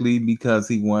strictly because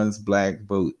he wants black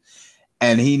vote.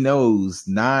 And he knows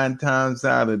 9 times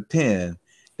out of 10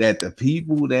 that the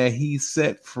people that he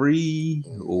set free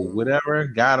or whatever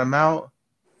got him out,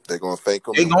 they're going to thank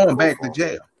him. They're going back to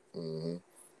jail. Mm-hmm.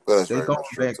 Well, they're going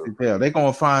back to jail. They're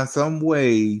going to find some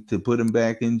way to put him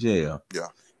back in jail. Yeah.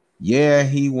 Yeah,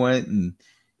 he went and,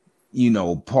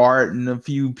 pardoned a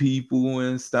few people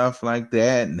and stuff like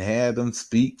that and had them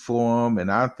speak for him. And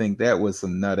I think that was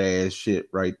some nut ass shit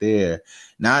right there.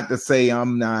 Not to say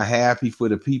I'm not happy for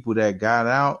the people that got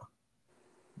out,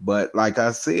 but like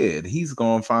I said, he's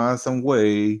going to find some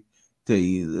way to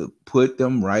either put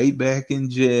them right back in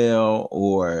jail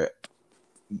or,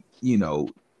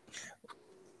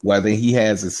 whether he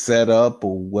has it set up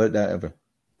or whatever.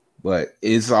 But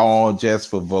it's all just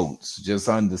for votes. Just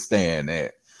understand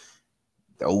that.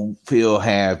 Don't feel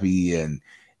happy. And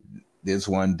this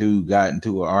one dude got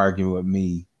into an argument with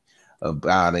me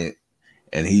about it.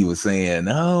 And he was saying,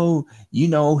 oh,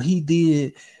 he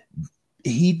did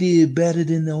better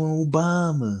than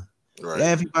Obama. Right.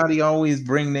 Everybody always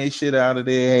bring that shit out of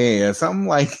their ass. I'm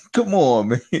like, come on,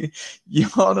 man.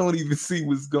 Y'all don't even see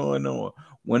what's going on.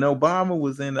 When Obama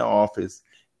was in the office,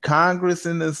 Congress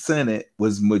and the Senate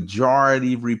was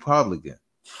majority Republican.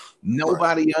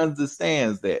 Nobody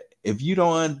understands that. If you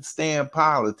don't understand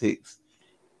politics,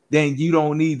 then you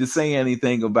don't need to say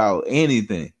anything about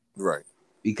anything. Right.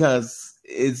 Because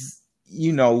it's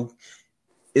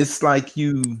like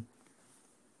you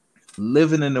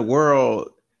living in a world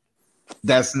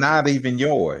that's not even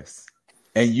yours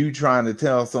and you trying to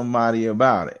tell somebody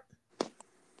about it.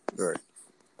 Right.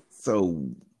 So,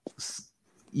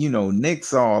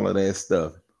 nix all of that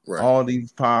stuff. Right. All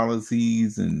these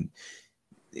policies and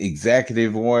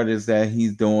executive orders that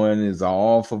he's doing is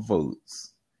all for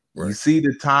votes. Right. You see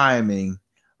the timing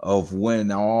of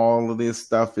when all of this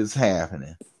stuff is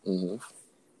happening. Mm-hmm.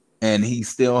 And he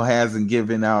still hasn't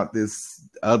given out this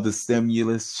other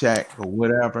stimulus check or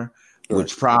whatever, right,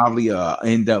 which probably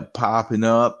end up popping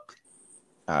up.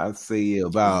 I'd say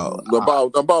about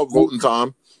voting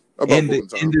time. End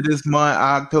of this month,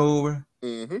 October.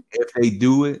 Mm-hmm. If they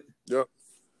do it. Yep.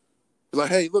 Like,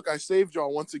 hey, look, I saved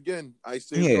y'all once again. I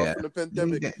saved y'all from the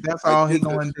pandemic. That's all he's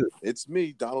going to do. It's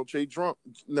me, Donald J. Trump.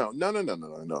 No.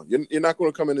 You're not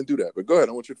going to come in and do that. But go ahead.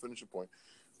 I want you to finish your point.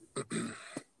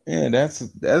 Yeah,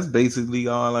 that's basically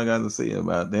all I got to say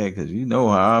about that, because you know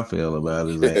how I feel about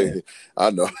it. I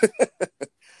know.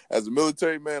 As a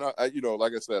military man, I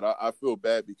like I said, I feel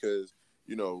bad because,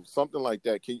 something like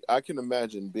that. I can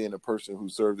imagine being a person who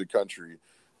served the country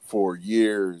for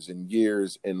years and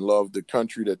years and loved the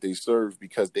country that they served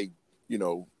because they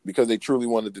truly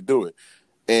wanted to do it.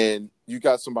 And you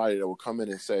got somebody that will come in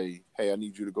and say, hey, I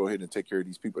need you to go ahead and take care of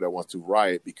these people that want to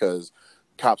riot because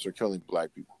cops are killing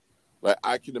black people. Like,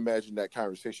 I can imagine that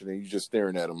conversation and you just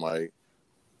staring at them like,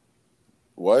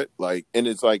 what? Like, and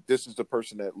it's like, this is the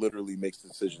person that literally makes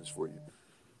decisions for you.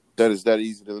 That is that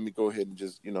easy. Let me go ahead and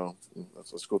just,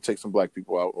 let's go take some black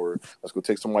people out, or let's go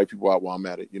take some white people out while I'm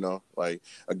at it. Like,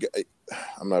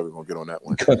 I'm not even gonna get on that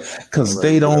one because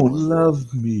they don't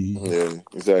love me. Yeah,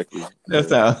 exactly.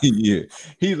 That's how he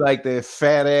is. He's like that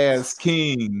fat ass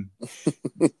king.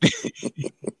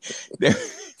 They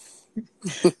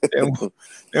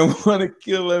want to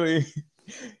kill him.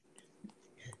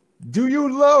 Do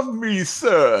you love me,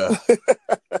 sir?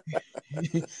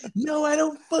 No, I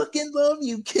don't fucking love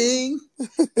you, King.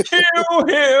 Kill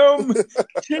him!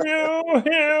 Kill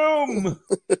him!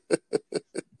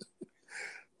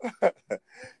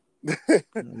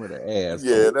 What an ass.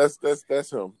 Yeah,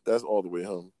 that's him. That's all the way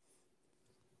him.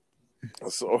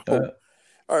 So, all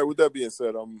right. With that being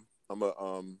said, I'm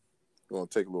gonna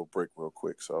take a little break real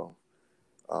quick. So,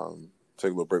 take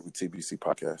a little break with TBC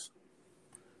Podcast.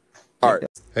 All right.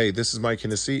 Hey, this is Mike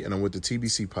Hennessy, and I'm with the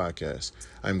TBC Podcast.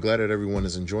 I'm glad that everyone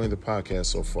is enjoying the podcast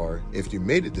so far. If you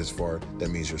made it this far, that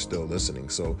means you're still listening.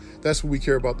 So that's what we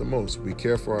care about the most. We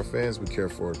care for our fans. We care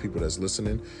for people that's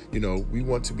listening. We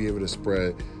want to be able to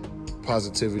spread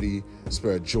positivity,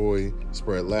 spread joy,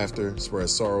 spread laughter, spread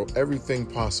sorrow, everything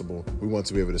possible. We want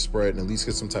to be able to spread and at least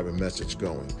get some type of message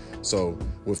going. So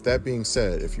with that being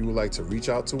said, if you would like to reach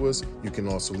out to us, you can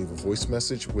also leave a voice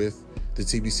message with the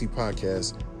TBC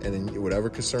Podcast, and then whatever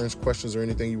concerns, questions, or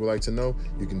anything you would like to know,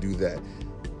 you can do that.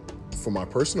 For my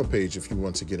personal page, if you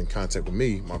want to get in contact with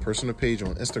me, my personal page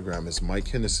on Instagram is Mike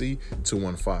Hennessy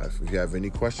 215. If you have any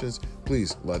questions,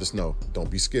 please let us know. Don't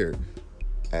be scared.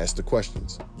 Ask the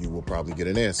questions. You will probably get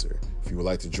an answer. If you would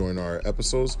like to join our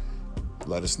episodes,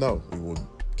 let us know. We will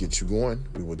get you going.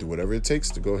 We will do whatever it takes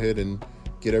to go ahead and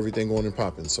get everything going and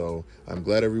popping. So I'm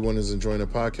glad everyone is enjoying the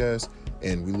podcast,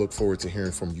 and we look forward to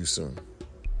hearing from you soon.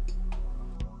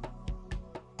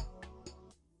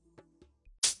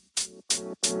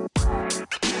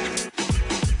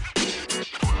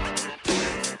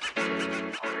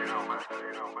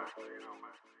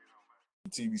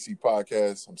 TBC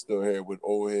podcast. I'm still here with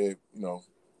Old Head. You know,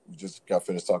 we just got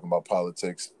finished talking about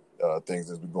politics, things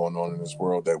that's been going on in this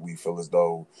world that we feel as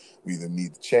though we either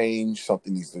need to change,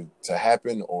 something needs to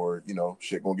happen, or, you know,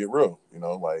 shit gonna get real, you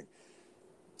know, like,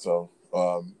 so,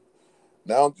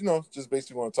 now, you know, just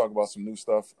basically want to talk about some new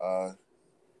stuff.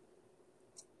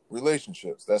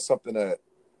 Relationships. That's something that,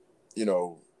 you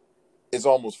know, is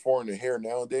almost foreign to hear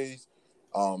nowadays.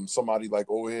 Somebody like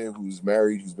Old Head who's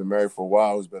married, who's been married for a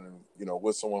while, who's been, you know,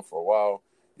 with someone for a while,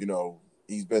 you know,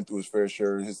 he's been through his fair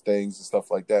share of his things and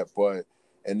stuff like that. But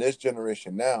in this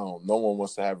generation now, no one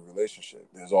wants to have a relationship.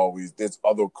 There's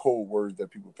other code words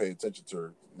that people pay attention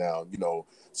to now, you know,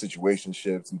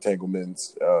 situationships,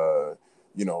 entanglements,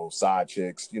 you know, side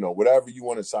chicks, you know, whatever you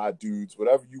want, side dudes,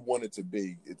 whatever you want it to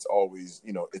be, it's always,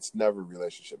 you know, it's never a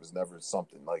relationship. It's never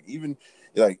something like, even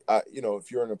like, you know, if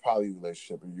you're in a poly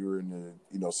relationship or you're in a,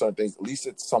 you know, certain things, at least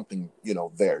it's something, you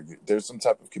know, there's some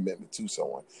type of commitment to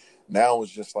someone. Now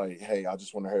it's just like, hey, I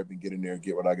just want to hurry up and get in there,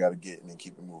 get what I got to get, and then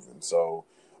keep it moving. So,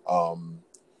 what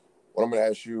I'm going to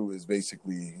ask you is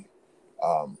basically,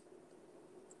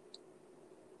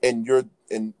 in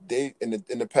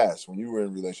the past, when you were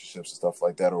in relationships and stuff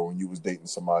like that, or when you was dating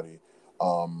somebody,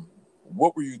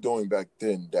 what were you doing back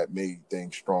then that made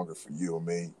things stronger for you, or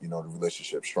made, you know, the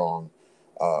relationship strong,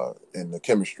 and the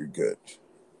chemistry good?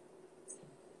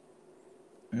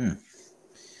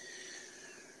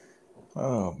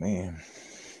 Oh man,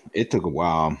 it took a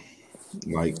while.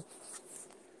 Like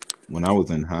when I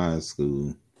was in high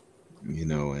school, you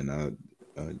know, and I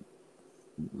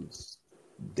was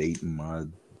dating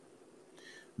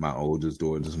my oldest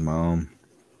daughter's mom.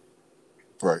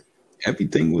 Right.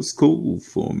 Everything was cool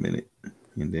for a minute,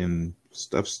 and then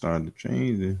stuff started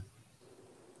changing.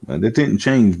 But it didn't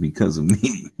change because of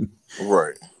me.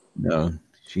 Right. No,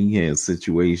 she had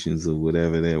situations or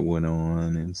whatever that went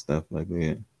on and stuff like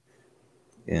that,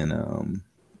 and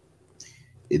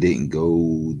it didn't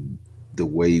go the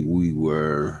way we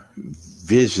were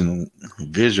visualizing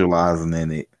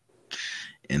in it,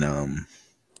 and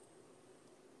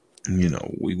you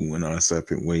know, we went our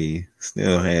separate ways.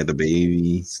 Still had the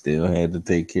baby, still had to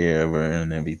take care of her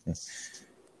and everything.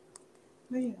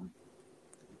 Yeah.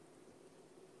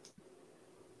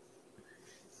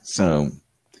 So,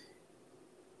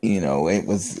 you know, it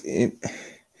was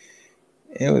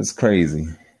crazy.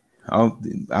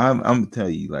 I'm gonna tell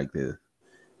you like this.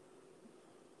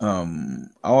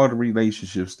 All the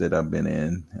relationships that I've been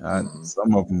in,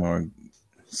 some of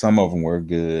them were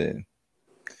good.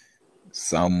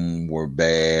 Some were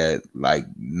bad, like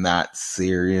not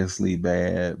seriously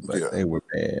bad, but they were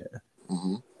bad.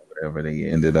 Mm-hmm. Whatever, they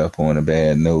ended up on a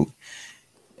bad note.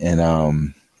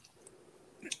 And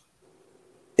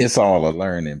it's all a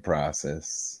learning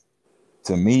process.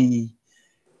 To me,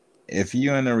 if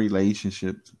you're in a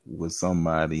relationship with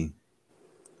somebody,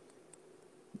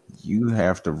 you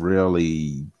have to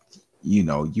really, you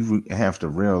know, you have to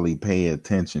really pay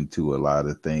attention to a lot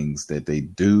of things that they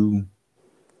do.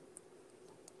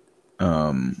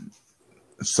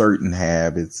 Certain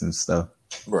habits and stuff,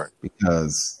 right?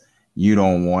 Because you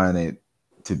don't want it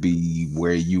to be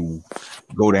where you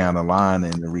go down the line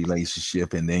in the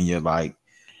relationship and then you're like,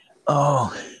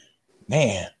 oh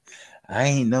man, I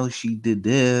ain't know she did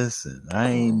this, and I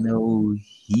ain't know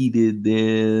he did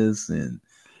this, and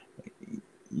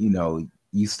you know,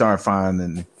 you start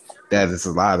finding that it's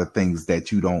a lot of things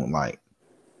that you don't like.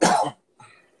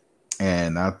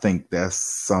 And I think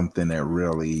that's something that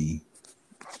really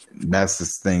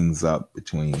messes things up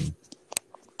between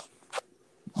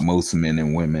most men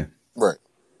and women. Right.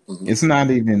 Mm-hmm.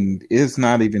 It's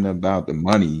not even about the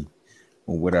money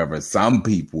or whatever. Some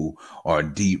people are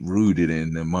deep rooted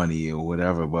in the money or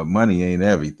whatever, but money ain't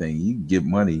everything. You can get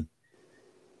money.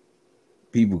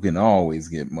 People can always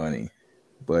get money.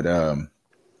 But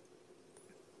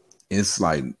it's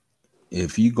like,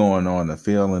 if you going on the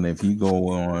feeling, if you go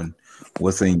on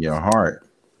what's in your heart,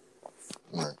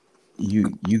 right,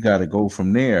 you got to go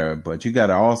from there. But you got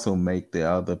to also make the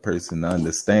other person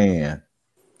understand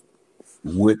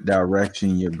what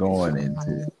direction you're going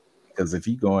into. Because if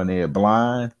you go in there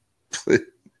blind,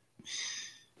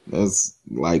 that's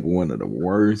like one of the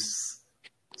worst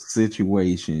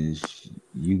situations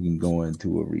you can go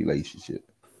into a relationship.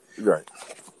 Right.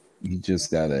 You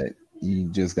just gotta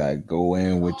go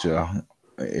in with your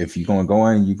if you're gonna go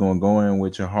in, you're gonna go in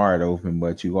with your heart open,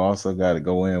 but you also got to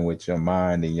go in with your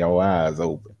mind and your eyes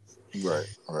open. Right.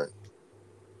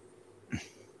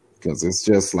 Because it's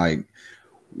just like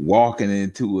walking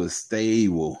into a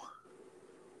stable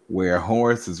where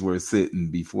horses were sitting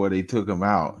before they took them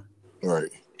out, Right.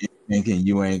 thinking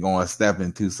you ain't gonna step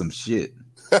into some shit.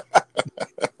 That's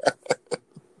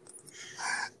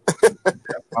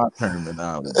my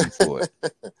terminology for it.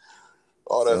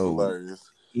 Oh, that's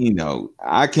hilarious.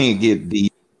 I can't get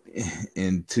deep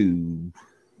into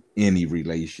any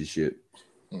relationship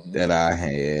that I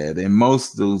had, and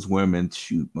most of those women,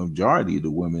 majority of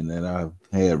the women that I've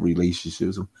had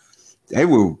relationships with, they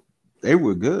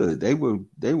were good. They were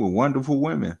wonderful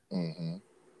women,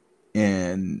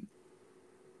 and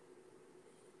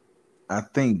I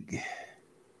think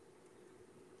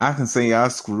I can say I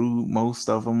screwed most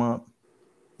of them up,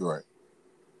 right?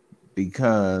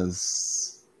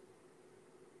 Because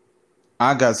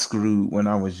I got screwed when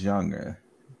I was younger,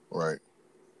 right?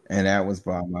 And that was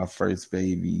by my first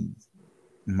baby,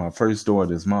 my first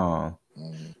daughter's mom.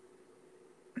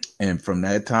 And from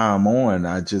that time on,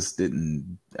 I just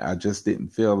didn't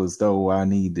feel as though I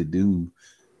need to do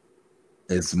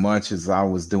as much as I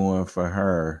was doing for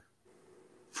her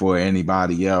for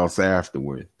anybody else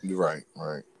afterward. Right.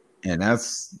 And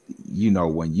that's,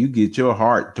 when you get your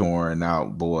heart torn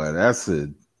out, boy, that's a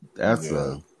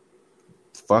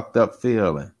fucked up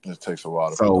feeling. It takes a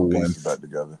while to put the pieces back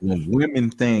together. When women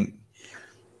think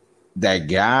that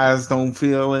guys don't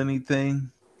feel anything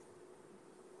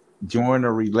during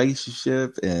a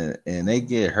relationship and they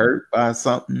get hurt by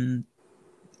something,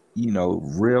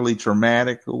 really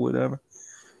traumatic or whatever,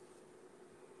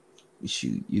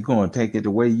 shoot, you're going to take it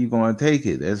the way you're going to take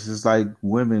it. It's just like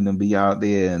women to be out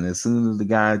there, and as soon as the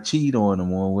guy cheat on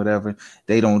them or whatever,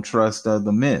 they don't trust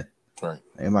other men. Right.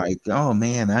 They're like, oh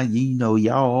man,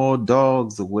 y'all all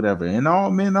dogs or whatever. And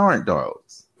all men aren't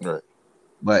dogs. Right.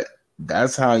 But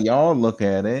that's how y'all look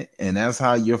at it, and that's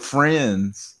how your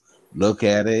friends look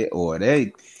at it, or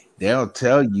they'll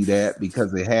tell you that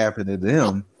because it happened to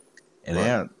them,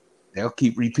 and they'll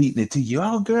keep repeating it to you.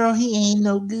 Oh, girl, he ain't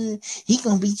no good. He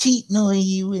gonna be cheating on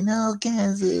you and all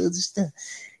kinds of other stuff.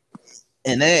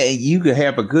 And then you could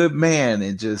have a good man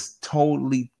and just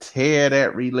totally tear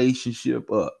that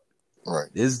relationship up. Right.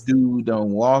 This dude done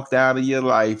walked out of your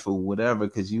life or whatever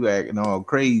because you acting all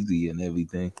crazy and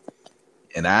everything.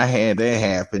 And I had that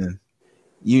happen,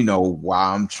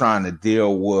 while I'm trying to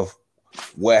deal with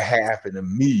what happened to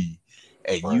me.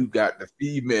 And you got the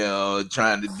female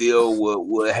trying to deal with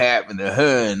what happened to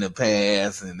her in the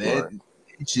past. And that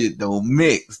shit don't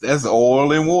mix. That's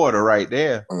oil and water right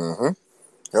there. Mm-hmm.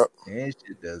 Yep. That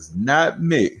shit does not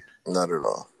mix. Not at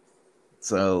all.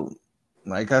 So,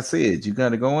 like I said, you got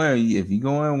to go in. If you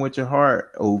go in with your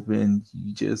heart open,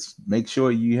 you just make sure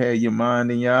you have your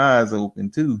mind and your eyes open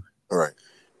too. Right.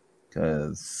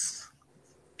 Because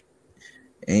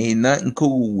ain't nothing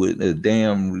cool with a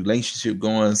damn relationship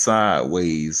going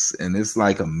sideways. And it's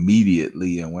like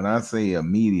immediately. And when I say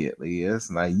immediately,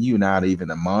 it's like you not even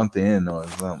a month in or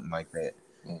something like that.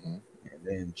 Mm-hmm. And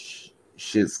then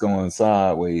shit's going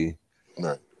sideways.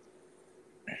 Right.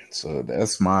 So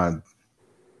that's my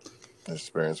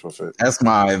experience with it. That's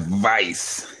my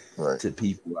advice to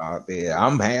people out there.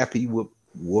 I'm happy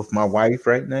with my wife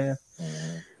right now.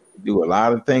 Mm-hmm. Do a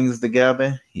lot of things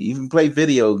together. Even play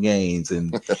video games,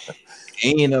 and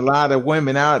ain't a lot of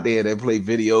women out there that play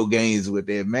video games with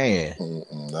their man.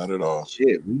 Not at all.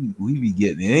 Shit, we be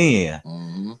getting in.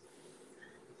 Mm-hmm.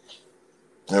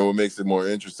 And what makes it more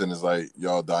interesting is like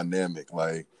y'all dynamic.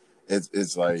 Like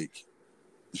it's like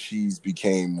she's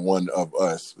became one of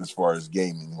us as far as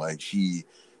gaming. Like she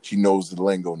knows the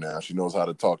lingo now. She knows how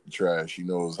to talk the trash. She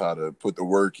knows how to put the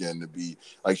work in to be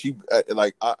like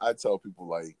I tell people,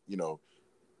 like,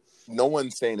 no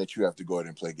one's saying that you have to go ahead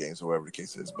and play games or whatever the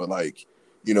case is, but like,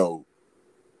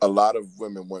 a lot of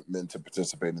women want men to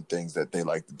participate in things that they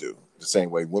like to do the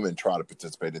same way women try to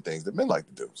participate in things that men like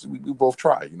to do. So we both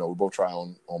try, we both try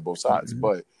on both sides. Mm-hmm.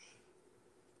 But,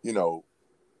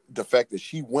 the fact that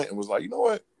she went and was like, you know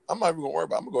what, I'm not even gonna worry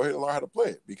about it. I'm gonna go ahead and learn how to play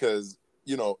it because,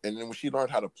 and then when she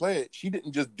learned how to play it, she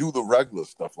didn't just do the regular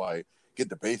stuff like get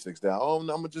the basics down. Oh,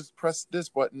 no, I'm gonna just press this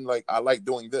button. Like I like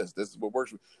doing this. This is what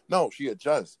works. No, she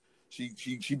adjusts.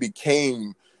 She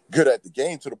became good at the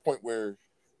game to the point where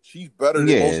she's better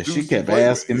than most dudes. She kept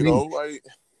asking me. Like,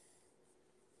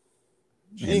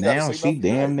 and now she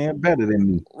damn near better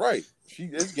than me. Right.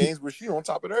 There's games where she on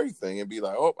top of everything and be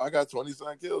like, oh, I got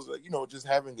 27 kills. Like, just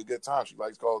having a good time. She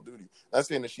likes Call of Duty. Not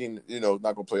saying that she, not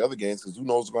gonna play other games because who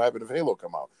knows what's gonna happen if Halo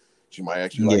come out. She might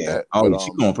actually like that. Oh,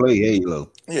 she's gonna play Halo.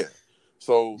 Yeah.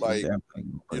 So She like, definitely gonna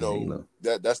you put know, Halo.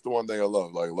 that's the one thing I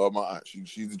love. Like, love my aunt.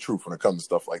 She's the truth when it comes to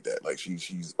stuff like that. Like,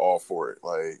 she's all for it.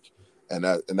 Like, and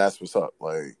that's what's up.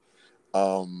 Like,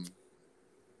 um,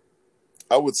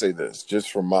 I would say this,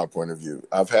 just from my point of view.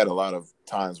 I've had a lot of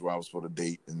times where I was supposed to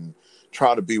date and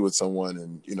try to be with someone,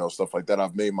 and stuff like that.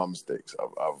 I've made my mistakes.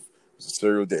 I've was a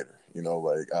serial dater.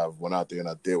 Like I went out there and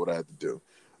I did what I had to do.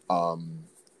 Um,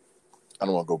 I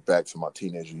don't want to go back to my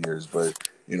teenager years, but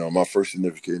my first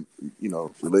significant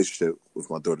relationship with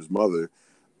my daughter's mother,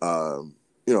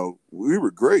 we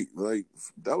were great. Like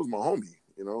that was my homie.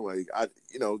 Like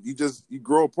you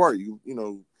grow apart.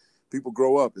 People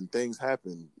grow up and things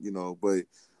happen. But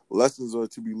lessons are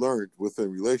to be learned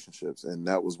within relationships, and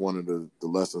that was one of the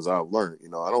lessons I've learned.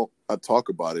 I talk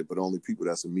about it, but only people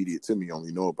that's immediate to me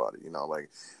only know about it. Like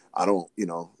I don't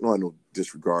have no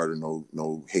disregard or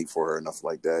no hate for her or nothing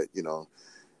like that.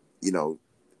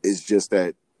 It's just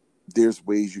that there's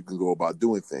ways you can go about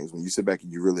doing things. When you sit back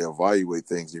and you really evaluate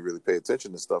things, you really pay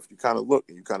attention to stuff, you kind of look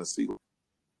and you kind of see.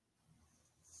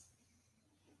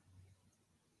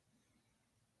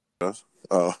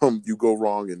 You go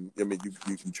wrong, and I mean,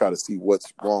 you can try to see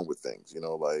what's wrong with things,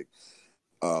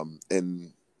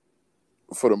 and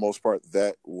for the most part,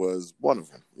 that was one of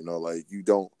them. Like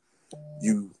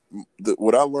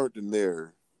what I learned in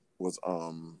there was,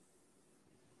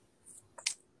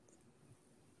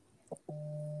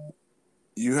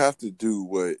 you have to do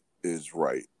what is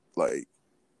right, like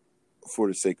for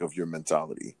the sake of your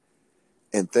mentality.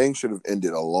 And things should have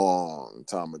ended a long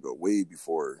time ago, way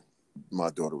before my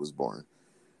daughter was born.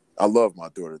 I love my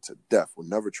daughter to death. Would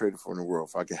never trade her for in the world.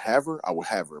 If I could have her, I would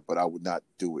have her, but I would not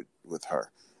do it with her.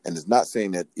 And it's not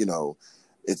saying that,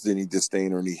 it's any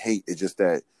disdain or any hate. It's just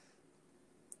that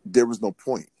there was no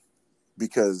point,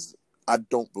 because I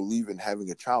don't believe in having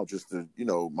a child just to,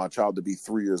 my child to be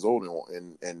 3 years old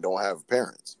and don't have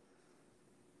parents.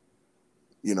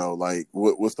 Like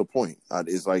what's the point?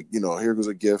 It's like, here goes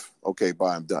a gift. Okay,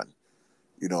 bye, I'm done.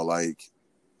 Like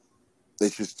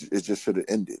it just should have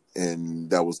ended,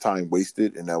 and that was time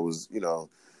wasted, and that was,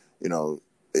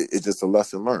 it's just a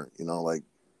lesson learned. Like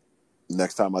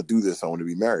next time I do this, I want to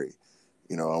be married.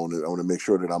 I want to make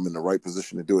sure that I'm in the right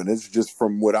position to do it. And it's just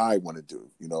from what I want to do.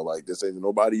 Like this ain't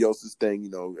nobody else's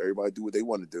thing. Everybody do what they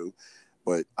want to do,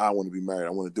 but I want to be married.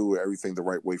 I want to do everything the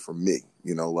right way for me.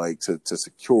 Like to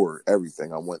secure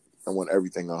everything. I want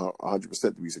everything 100%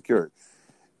 to be secured.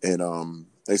 And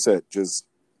they said just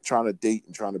trying to date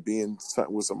and trying to be in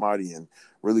something with somebody and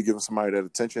really giving somebody that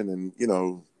attention. And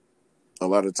a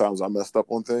lot of times I messed up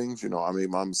on things. I made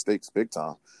my mistakes big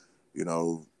time.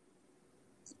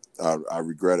 I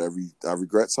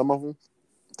regret some of them.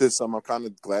 Did some, I'm kind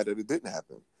of glad that it didn't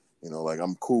happen. Like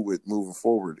I'm cool with moving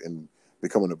forward and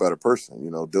becoming a better person,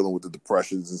 dealing with the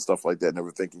depressions and stuff like that, never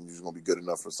thinking you're going to be good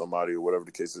enough for somebody or whatever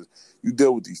the case is. You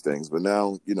deal with these things. But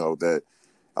now, that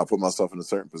I put myself in a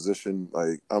certain position,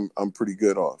 like I'm pretty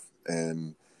good off.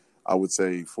 And I would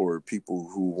say for people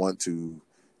who want to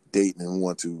date and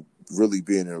want to really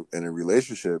be in a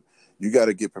relationship, you got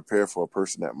to get prepared for a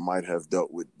person that might have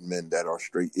dealt with men that are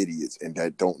straight idiots and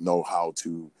that don't know how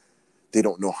to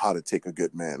take a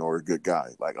good man or a good guy.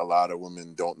 Like a lot of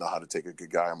women don't know how to take a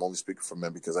good guy. I'm only speaking for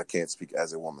men because I can't speak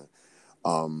as a woman.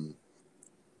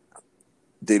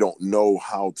 They don't know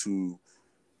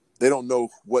they don't know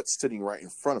what's sitting right in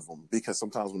front of them, because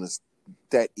sometimes when it's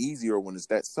that easy or when it's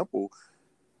that simple,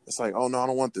 it's like, oh no, I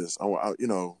don't want this.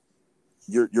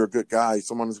 You're a good guy.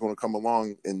 Someone is going to come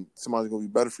along and somebody's going to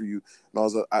be better for you.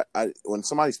 And when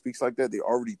somebody speaks like that, they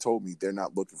already told me they're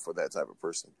not looking for that type of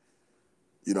person.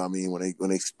 You know what I mean? When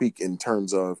they speak in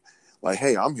terms of like,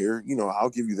 hey, I'm here,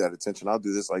 I'll give you that attention. I'll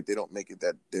do this. Like they don't make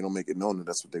it known that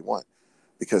that's what they want,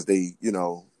 because they,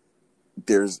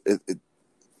 there's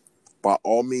by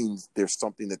all means, there's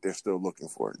something that they're still looking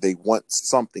for. They want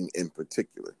something in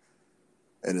particular.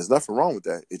 And there's nothing wrong with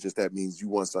that. It's just that means you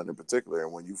want something in particular.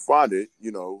 And when you find it,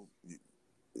 either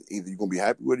you're going to be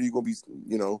happy with it or you're going to be,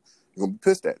 you're going to be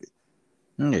pissed at it.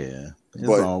 Yeah.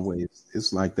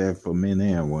 It's like that for men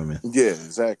and women. Yeah,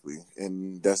 exactly.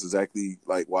 And that's exactly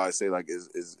like why I say like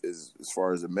is as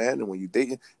far as a man, and when you're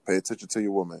dating, pay attention to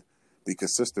your woman. Be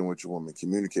consistent with your woman.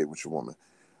 Communicate with your woman.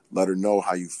 Let her know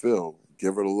how you feel.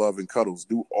 Give her the love and cuddles.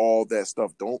 Do all that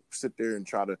stuff. Don't sit there and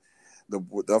try to.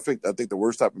 I think the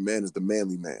worst type of man is the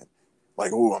manly man.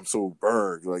 Like, oh, I'm so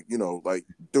burned. Like, you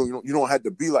don't have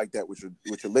to be like that with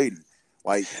your lady.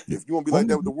 Like, if you want to be like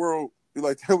that with the world, be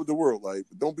like that with the world. Like,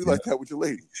 don't be like that with your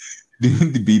lady.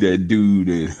 To be that dude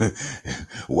that,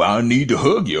 well, I need to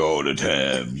hug you all the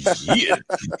time. Shit,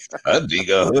 I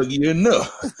think I hug you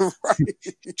enough. Right.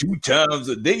 2 times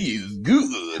a day is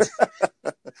good.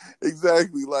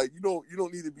 Exactly. Like you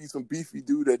don't need to be some beefy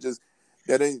dude that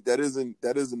isn't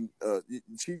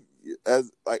she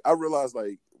as like I realize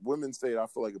like women say I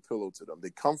feel like a pillow to them. They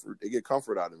get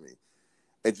comfort out of me.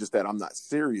 It's just that I'm not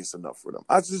serious enough for them.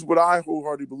 That's just what I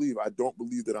wholeheartedly believe. I don't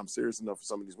believe that I'm serious enough for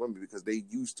some of these women because they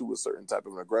used to a certain type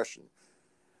of aggression.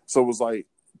 So it was like,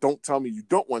 don't tell me you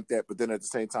don't want that, but then at the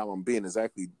same time I'm being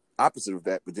exactly opposite of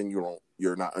that, but then you're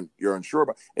unsure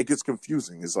about it. It gets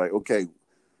confusing. It's like, okay,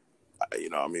 you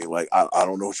know what I mean? Like I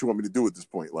don't know what you want me to do at this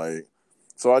point. Like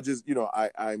so I just,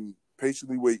 I'm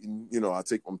patiently waiting,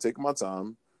 I'm taking my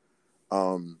time.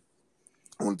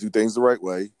 I want to do things the right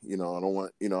way. I don't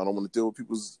want to deal with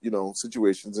people's,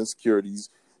 situations, insecurities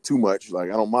too much. Like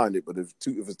I don't mind it, but if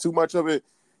it's too much of it,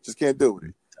 just can't deal with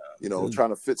it. Trying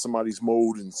to fit somebody's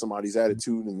mode and somebody's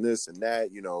attitude and this and that,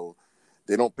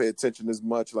 they don't pay attention as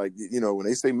much. Like, when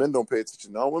they say men don't pay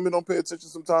attention, no, women don't pay attention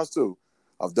sometimes too.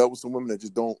 I've dealt with some women that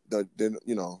just don't,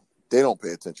 they don't pay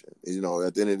attention. At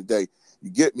the end of the day, you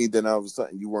get me, then all of a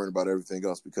sudden you worrying about everything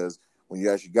else because when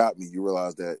you actually got me, you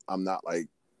realize that I'm not like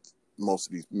most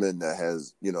of these men that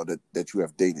has, that you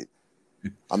have dated.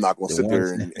 I'm not going to sit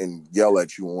there and yell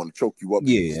at you and want to choke you up.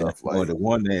 Yeah, and stuff. or the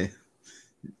one that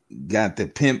got the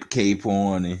pimp cape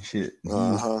on and shit.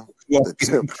 The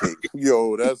temp cape.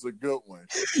 Yo, that's a good one.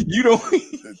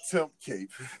 The temp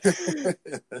cape.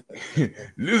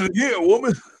 Listen here,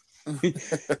 woman.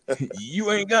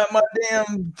 You ain't got my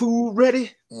damn food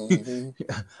ready. Mm-hmm.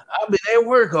 I've been at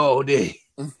work all day.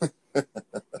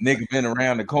 Nigga been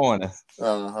around the corner.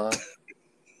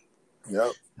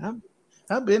 Yep.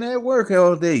 I've been at work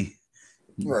all day.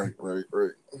 Right.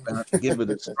 About to give it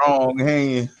a strong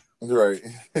hand. Right.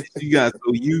 You got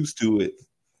so used to it.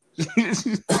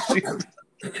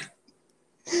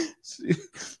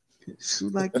 She's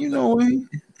like, I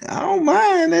don't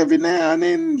mind every now and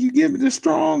then you give it a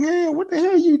strong hand. What the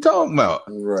hell are you talking about?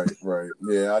 Right.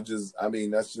 Yeah,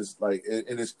 that's just like,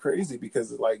 and it's crazy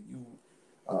because it's like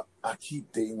I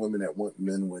keep dating women that want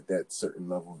men with that certain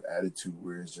level of attitude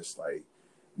where it's just like,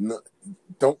 no,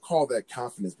 don't call that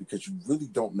confidence because you really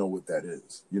don't know what that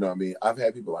is. You know what I mean? I've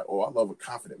had people like, oh, I love a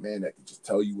confident man that can just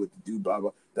tell you what to do, blah,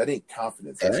 blah. That ain't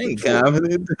confidence. That ain't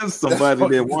confidence. That's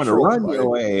somebody that want to run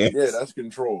your ass. Yeah, that's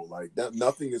control. Like,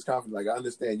 nothing is confident. Like, I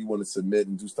understand you want to submit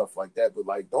and do stuff like that, but,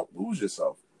 like, don't lose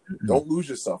yourself. Mm-hmm. Don't lose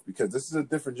yourself because this is a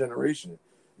different generation.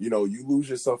 You lose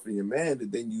yourself in your man,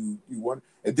 and then you want,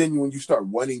 and then when you start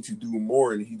wanting to do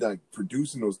more, and he's like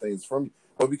producing those things from you,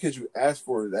 but because you asked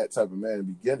for that type of man in the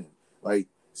beginning, like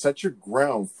set your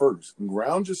ground first, and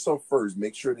ground yourself first.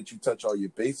 Make sure that you touch all your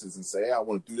bases and say, hey, I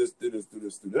want to do this,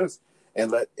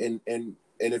 and and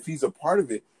if he's a part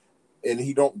of it, and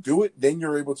he don't do it, then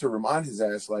you're able to remind his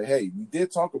ass like, hey, we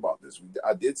did talk about this.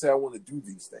 I did say I want to do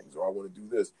these things, or I want to do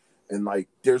this, and like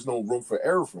there's no room for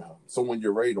error for him. So when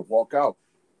you're ready to walk out,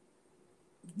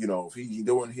 if he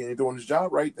ain't doing his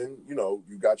job right, then,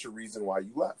 you got your reason why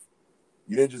you left.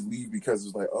 You didn't just leave because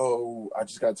it's like, oh, I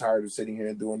just got tired of sitting here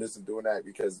and doing this and doing that.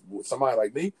 Because somebody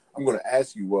like me, I'm going to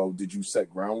ask you, well, did you set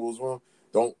ground rules wrong?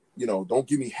 Don't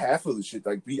give me half of the shit.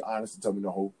 Like, be honest and tell me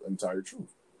the whole entire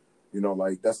truth.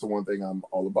 Like, that's the one thing I'm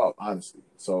all about, honestly.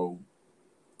 So,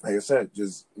 like I said,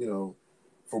 just,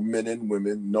 for men and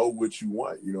women, know what you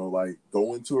want. Like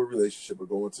go into a relationship or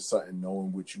go into something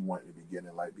knowing what you want in the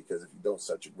beginning. Like, because if you don't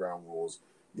set your ground rules,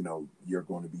 you're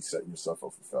going to be setting yourself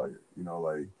up for failure.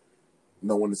 Like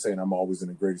no one is saying I'm always in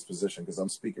the greatest position because I'm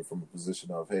speaking from a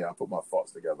position of, hey, I put my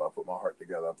thoughts together, I put my heart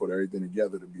together, I put everything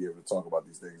together to be able to talk about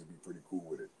these things and be pretty cool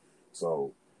with it.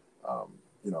 So,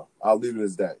 I'll leave it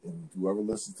as that. And whoever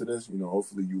listens to this,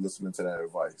 hopefully you listening to that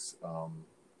advice.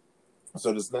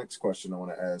 So this next question I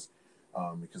want to ask,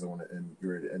 because I want to get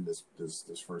ready to end this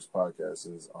first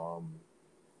podcast is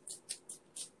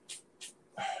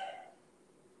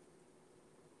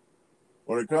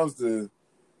when it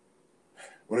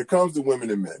comes to women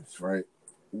and men, right?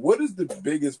 What is the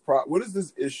biggest what is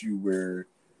this issue where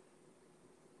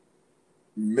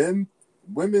women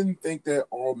think that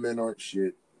all men aren't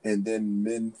shit, and then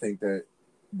men think that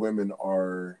women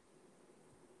are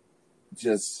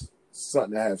just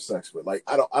something to have sex with? Like,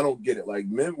 I don't get it. Like,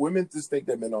 women just think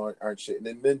that men aren't shit, and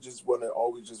then men just want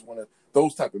to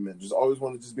those type of men just always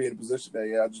want to just be in a position that,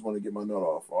 yeah, I just want to get my nut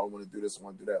off, or I want to do this, I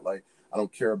want to do that. Like, I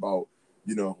don't care about,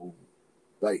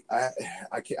 like I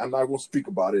can't. I'm not going to speak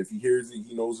about it. If he hears it,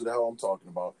 he knows what the hell I'm talking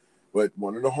about. But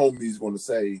one of the homies going to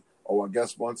say, oh, I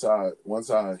guess once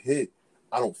I hit,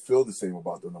 I don't feel the same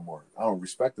about them no more. I don't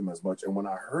respect them as much. And when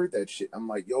I heard that shit, I'm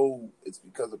like, yo, it's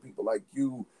because of people like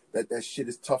you that shit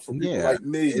is tough for people like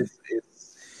me.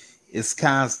 It's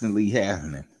constantly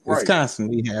happening. It's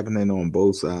constantly happening on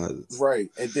both sides. Right.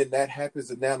 And then that happens,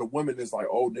 and now the woman is like,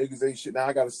 oh, niggas ain't shit. Now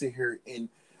I got to sit here and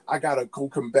I got to go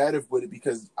combative with it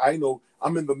because I know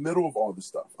I'm in the middle of all this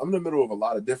stuff. I'm in the middle of a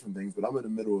lot of different things, but I'm in the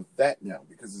middle of that now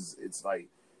because it's like,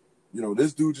 you know,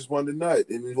 this dude just wanted to nut.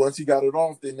 And once he got it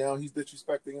off, then now he's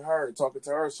disrespecting her and talking to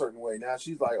her a certain way. Now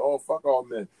she's like, oh, fuck all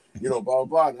men, you know, blah, blah,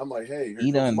 blah. And I'm like, hey,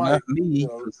 he done left me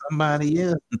for somebody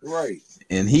else. Right.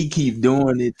 And he keep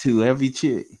doing it to every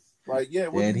chick. Like, yeah,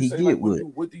 what do you say? Like,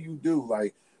 what do you do?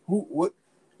 Like, what,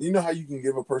 you know how you can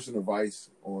give a person advice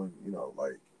on, you know,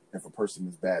 like, if a person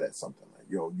is bad at something, like,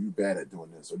 yo, you bad at doing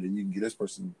this. Or then you can give this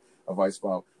person advice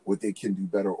about what they can do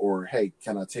better. Or, hey,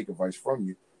 can I take advice from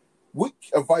you? What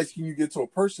advice can you give to a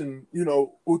person, you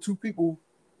know, or two people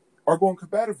are going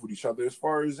combative with each other as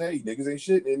far as, hey, niggas ain't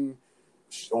shit. And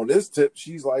on this tip,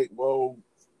 she's like, well,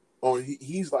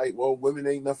 he's like, well, women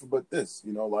ain't nothing but this,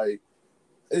 you know, like,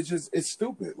 it's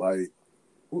stupid. Like,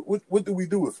 what do we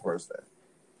do as far as that?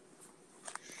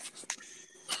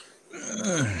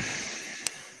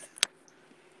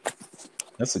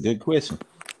 That's a good question.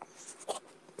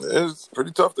 It's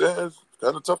pretty tough to answer.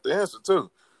 Kind of tough to answer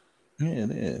too. Yeah,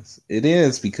 it is. It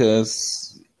is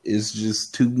because it's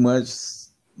just too much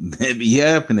that be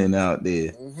happening out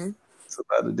there. Mm-hmm. It's a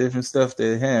lot of different stuff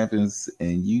that happens,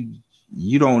 and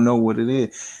you don't know what it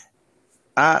is.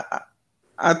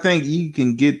 I think you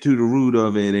can get to the root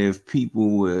of it if people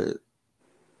would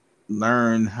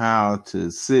learn how to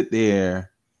sit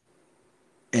there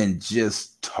and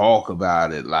just talk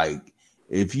about it. Like,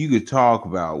 if you could talk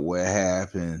about what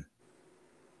happened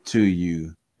to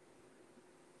you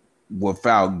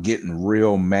without getting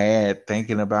real mad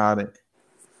thinking about it,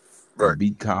 right.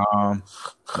 Be calm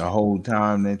the whole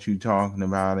time that you're talking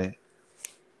about it,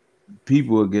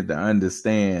 people will get to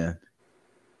understand,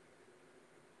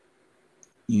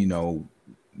 you know,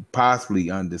 possibly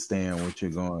understand what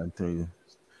you're going through.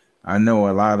 I know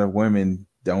a lot of women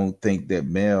don't think that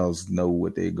males know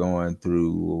what they're going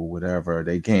through or whatever.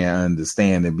 They can't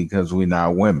understand it because we're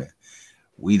not women.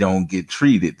 We don't get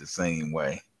treated the same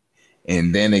way.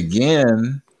 And then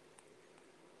again,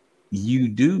 you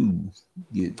do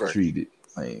get treated the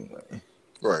same way.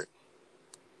 Right.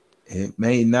 It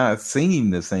may not seem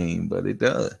the same, but it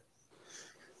does.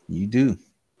 You do.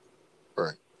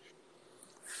 Right.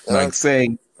 Like,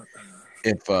 say,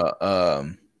 if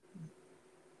the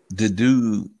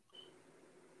dude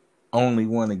only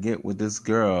want to get with this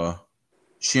girl,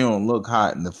 she don't look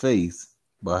hot in the face,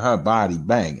 but her body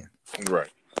banging. Right.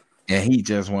 And he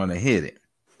just want to hit it.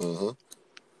 Mm-hmm.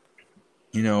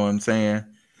 You know what I'm saying?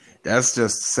 That's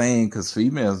just saying because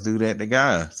females do that to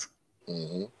guys.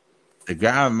 Mm-hmm. The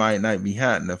guy might not be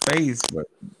hot in the face, but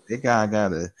the guy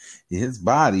his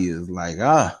body is like,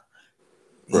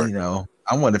 you know,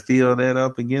 I want to feel that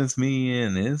up against me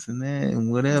and this and that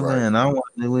and whatever. And I want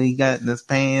the way he got in his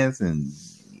pants and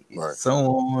so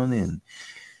on. And,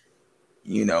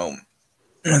 you know,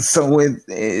 so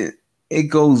it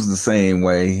goes the same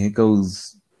way. It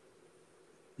goes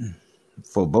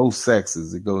for both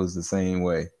sexes. It goes the same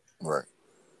way. Right.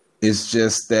 It's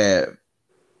just that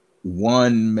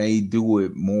one may do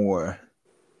it more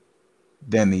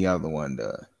than the other one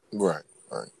does. Right.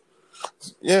 Right.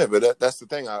 Yeah, but that's the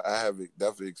thing. I have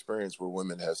definitely experienced where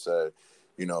women have said,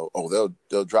 you know, oh,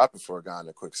 they'll drop it for a guy in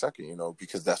a quick second, you know,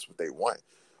 because that's what they want.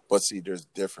 But see, there's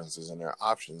differences in their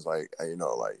options. Like, you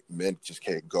know, like men just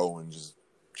can't go and just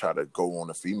try to go on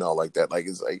a female like that. Like,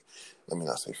 it's like, let me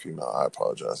not say female. I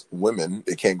apologize. Women,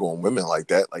 they can't go on women like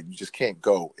that. Like, you just can't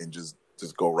go and just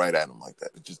go right at them like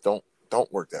that. It just don't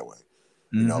work that way.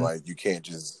 You know, like, you can't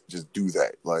just do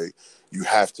that. Like,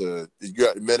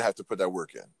 men have to put that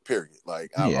work in, period.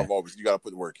 Like, I've always, you got to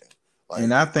put the work in. Like,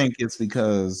 and I think it's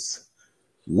because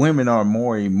women are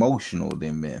more emotional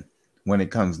than men when it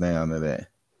comes down to that.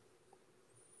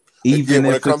 Even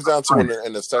when it comes down to it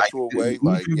in a sexual way,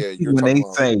 like, you're when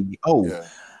talking they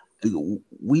say,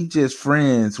 we just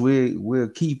friends, we'll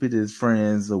keep it as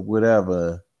friends or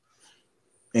whatever,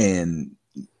 and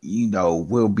you know,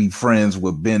 we'll be friends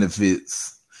with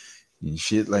benefits and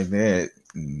shit like that.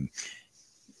 And,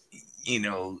 you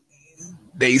know,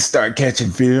 they start catching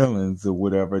feelings or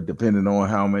whatever, depending on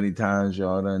how many times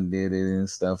y'all done did it and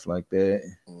stuff like that.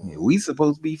 We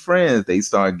supposed to be friends. They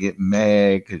start getting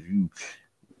mad because you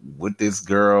with this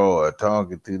girl or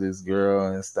talking to this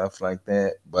girl and stuff like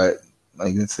that. But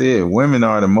like I said, women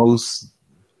are the most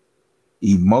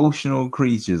emotional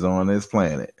creatures on this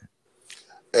planet.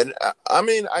 And I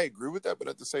mean, I agree with that, but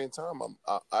at the same time,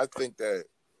 I think that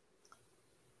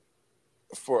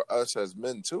for us as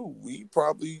men too, we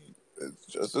probably It's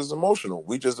just as emotional.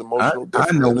 We just I emotional I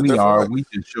differently know in a we different are. way. We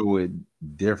just show it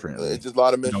differently. It's just a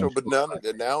lot of men We show, don't but show it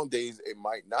like nowadays it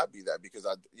might not be that because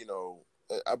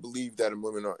I believe that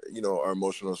women are are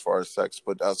emotional as far as sex,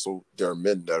 but also there are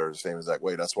men that are the same exact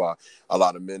way. That's why a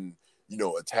lot of men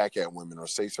attack at women or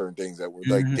say certain things that were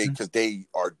like that. because they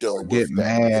are dealing Get with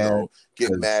that, mad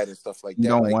get mad because and stuff like you that.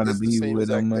 don't Like want to it's the be same with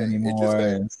exact them thing. It's just anymore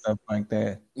that and stuff like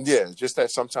that. yeah, it's just that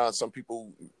sometimes some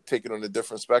people take it on a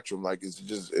different spectrum. Like it's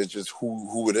just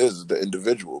who it is, the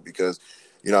individual. Because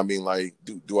what I mean, like,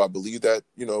 do I believe that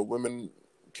women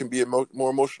can be more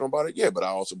emotional about it? Yeah, but I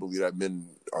also believe that men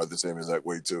are the same exact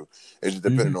way too. It's just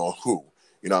Hmm. depending on who.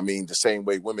 What I mean? The same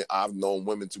way I've known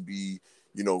women to be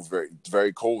very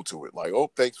very cold to it. Like,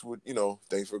 oh, thanks for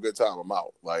a good time. I'm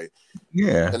out. Like,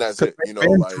 Yeah, and that's because it. they've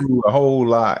been Like, through a whole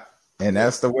lot, and yeah,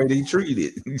 that's the way they treat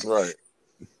it. right.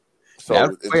 That's So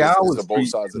the way I it's a was both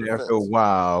treated sides of the after a fence.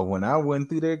 while. When I went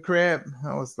through that crap,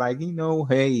 I was like,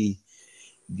 hey,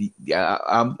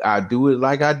 I do it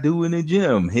like I do in the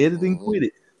gym, hit it and Hmm. quit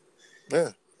it.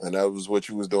 Yeah, and that was what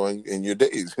you was doing in your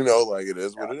days. Like it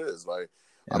is what it is. Like,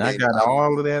 I And I mean, got I'm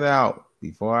all of that out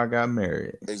before I got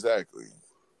married. exactly.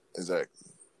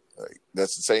 Like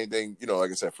that's the same thing.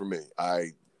 Like I said, for me,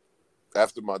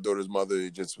 after my daughter's mother,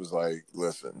 it just was like,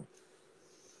 listen,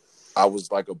 I was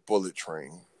like a bullet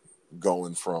train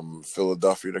going from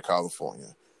Philadelphia to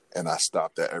California, and I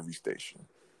stopped at every station.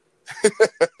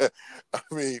 I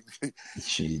mean,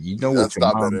 Shit, you know I what your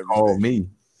stopped at mom every called station. me?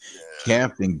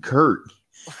 Captain Kirk.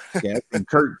 Captain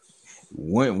Kirk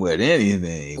went with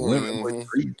anything. Women with Hmm.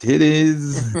 3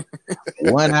 titties,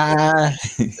 one eye,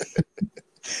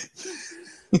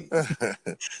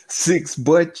 6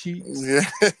 butt cheeks. Yeah.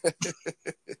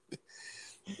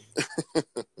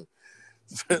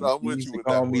 I'm He with used you to with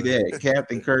call that me one. that,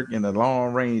 Captain Kirk in the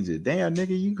Long Ranger. Damn,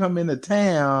 nigga, you come into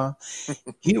town,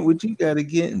 get what you got to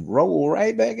get, and roll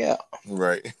right back out.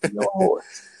 Right. Your horse.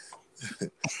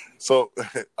 So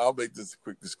I'll make this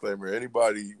quick disclaimer.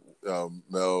 Anybody,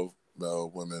 male,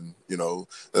 women,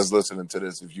 that's listening to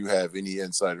this, if you have any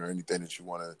insight or anything that you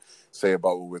want to say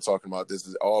about what we're talking about, this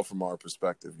is all from our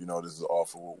perspective. This is all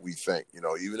for what we think.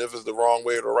 Even if it's the wrong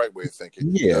way or the right way of thinking,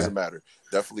 Yeah. doesn't matter.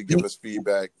 Definitely give us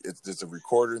feedback. It's a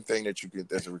recording thing that you can.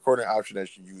 There's a recording option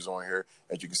that you use on here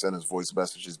that you can send us voice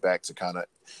messages back to kind of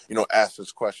ask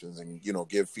us questions and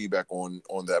give feedback on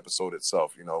the episode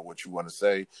itself. What you want to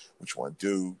say, what you want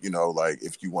to do, like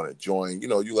if you want to join,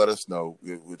 you let us know.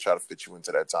 We'll try to fit you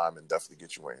into that time and definitely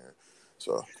get you in here.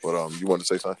 So, but you want to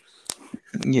say something?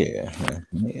 Yeah.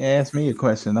 Ask me a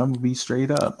question. I'm gonna be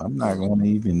straight up. I'm not gonna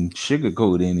even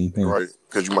sugarcoat anything. Right,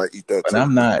 because you might eat that But too.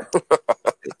 I'm not,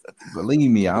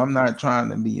 believe me, I'm not trying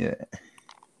to be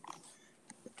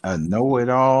a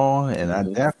know-it-all, and I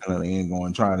definitely ain't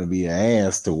gonna try to be an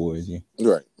ass towards you.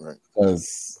 Right.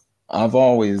 Because I've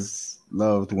always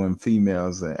loved when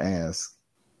females ask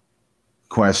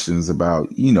questions about,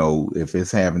 if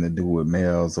it's having to do with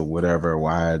males or whatever,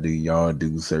 why do y'all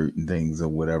do certain things or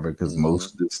whatever? Because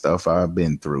most of the stuff I've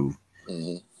been through,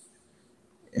 and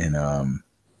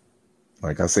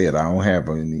like I said, I don't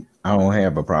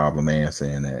have a problem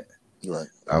answering that. Right.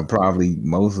 Probably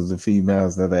most of the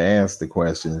females that I asked the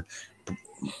question,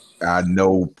 I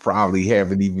know probably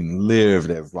haven't even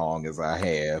lived as long as I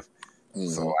have.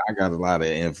 So I got a lot of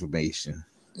information.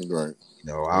 Right.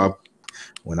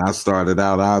 When I started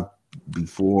out,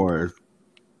 before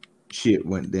shit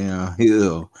went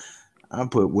downhill, I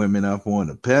put women up on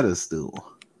a pedestal.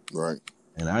 Right.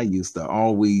 And I used to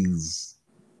always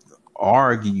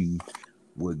argue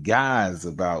with guys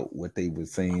about what they were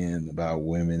saying about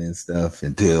women and stuff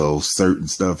until certain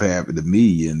stuff happened to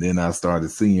me. And then I started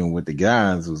seeing what the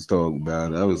guys was talking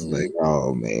about. I was like,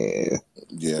 oh man.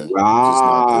 Yeah.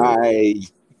 Right.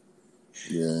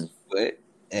 Yeah. But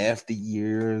after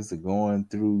years of going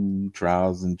through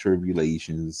trials and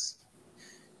tribulations,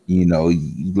 you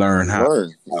learn how to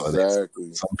get out of this.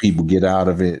 Exactly. Some people get out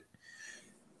of it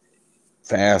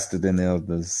faster than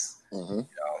others.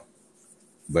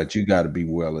 But you got to be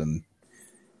willing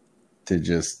to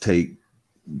just take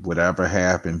whatever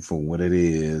happened for what it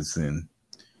is and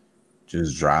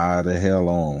just drive the hell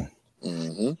on.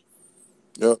 Yep.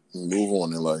 You move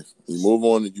on in life. You move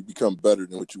on and you become better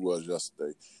than what you was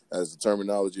yesterday. As the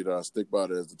terminology that I stick by,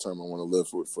 that is the term I want to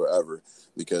live with forever.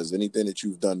 Because anything that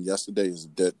you've done yesterday is a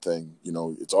dead thing.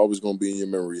 It's always going to be in your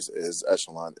memories. As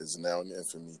echelon is now in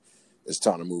infamy. It's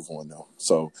time to move on now.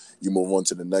 So you move on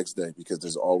to the next day because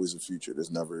there's always a future.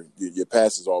 There's never your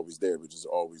past is always there, but it's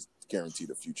always guaranteed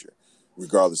a future,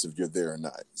 regardless if you're there or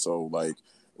not. So like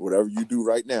whatever you do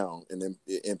right now, and then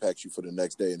it impacts you for the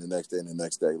next day and the next day and the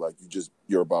next day. Like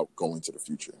you're about going to the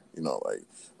future. Like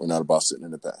we're not about sitting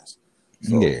in the past.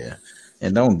 So Yeah.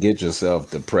 And don't get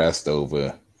yourself depressed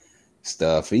over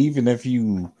stuff. Even if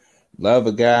you love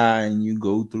a guy and you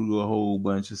go through a whole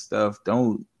bunch of stuff,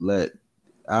 don't let.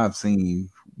 I've seen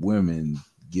women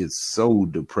get so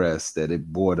depressed that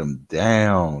it bore them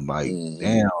down, like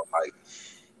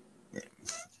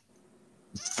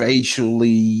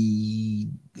facially,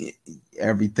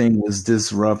 everything was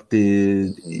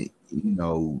disrupted. You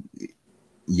know,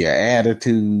 your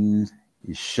attitude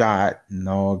is shot and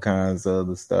all kinds of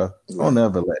other stuff. Don't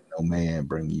ever let no man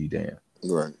bring you down.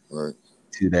 Right.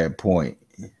 To that point,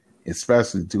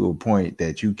 especially to a point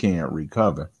that you can't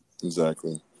recover.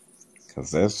 Exactly.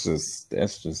 Because that's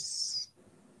just.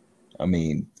 I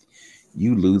mean,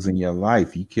 you losing your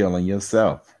life, you killing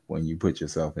yourself when you put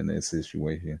yourself in that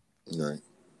situation. Right.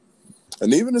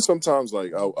 And even if sometimes,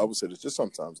 like I would say this, just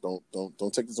sometimes, don't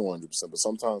take this 100%, but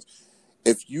sometimes,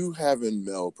 if you having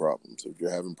male problems, if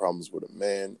you're having problems with a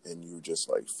man and you're just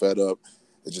like fed up,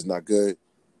 it's just not good.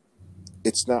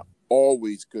 It's not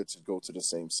always good to go to the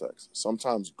same sex.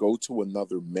 Sometimes go to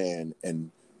another man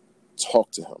and talk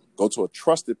to him. Go to a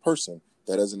trusted person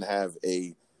that doesn't have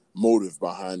a motive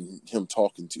behind him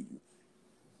talking to you.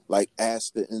 Like,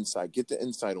 ask the insight, get the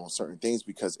insight on certain things,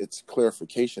 because it's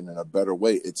clarification in a better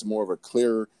way. It's more of a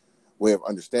clear way of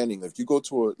understanding. If you go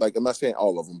to I'm not saying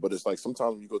all of them, but it's like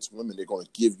sometimes when you go to women, they're going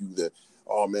to give you the,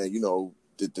 oh man,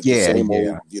 the same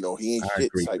old, he ain't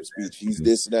shit type speech. He's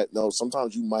this and that. No,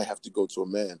 sometimes you might have to go to a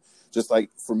man. Just like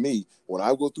for me, when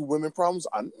I go through women problems,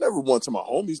 I never went to my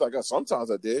homies. Like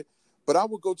sometimes I did, but I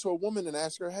would go to a woman and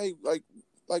ask her, hey, like,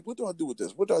 what do I do with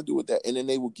this? What do I do with that? And then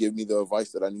they will give me the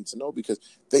advice that I need to know, because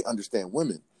they understand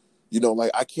women.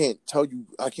 Like I can't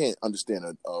understand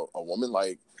a woman.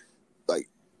 Like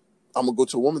I'm gonna go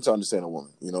to a woman to understand a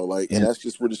woman. And that's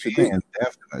just what it should be.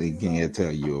 Definitely can't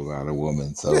tell you about a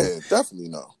woman. So yeah, definitely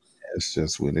no. That's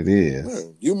just what it is.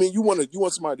 Yeah. You mean you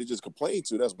want somebody to just complain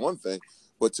to? That's one thing,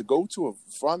 but to go to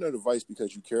find that advice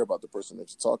because you care about the person that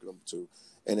you're talking to,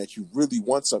 and that you really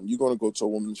want something, you're gonna go to a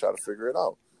woman and try to figure it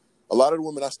out. A lot of the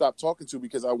women I stopped talking to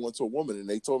because I went to a woman and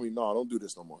they told me, no, I don't do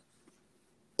this no more.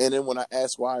 And then when I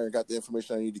asked why and got the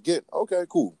information I need to get, okay,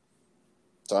 cool.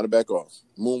 Time to back off.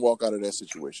 Moonwalk out of that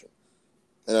situation.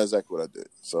 And that's exactly what I did.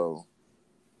 So.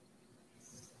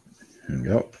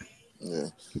 Yep. Yeah.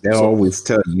 They'll always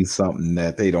tell you something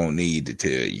that they don't need to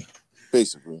tell you.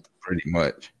 Basically. Pretty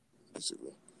much.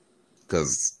 Basically.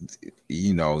 Because,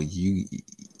 you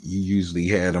usually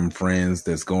have them friends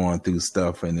that's going through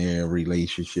stuff in their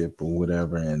relationship or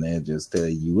whatever, and they just tell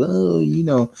you,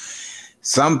 oh,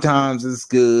 sometimes it's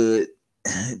good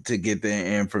to get the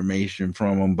information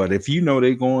from them. But if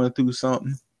they're going through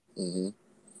something,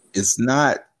 it's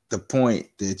not the point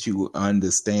that you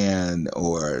understand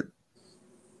or,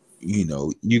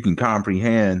 you can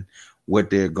comprehend what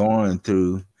they're going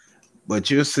through.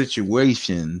 But your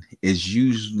situation is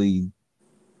usually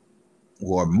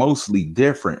or mostly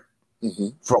different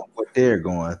from what they're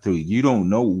going through. You don't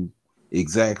know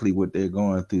exactly what they're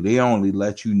going through. They only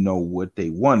let you know what they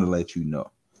want to let you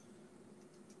know.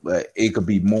 But it could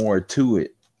be more to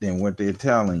it than what they're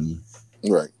telling you.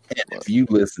 Right. And if you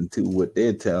listen to what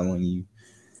they're telling you,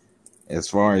 as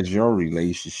far as your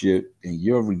relationship, and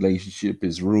your relationship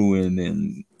is ruined,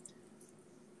 and,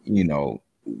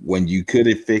 when you could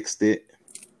have fixed it,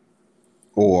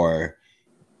 or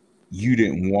you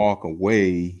didn't walk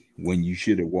away when you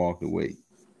should have walked away.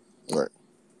 Right.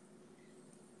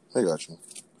 I got you.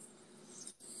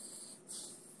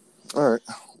 All right.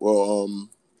 Well, I'm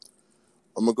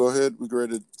gonna go ahead. We're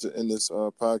ready to end this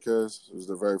podcast. It was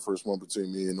the very first one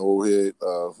between me and Old Head.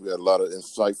 We had a lot of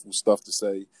insightful stuff to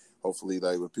say. Hopefully,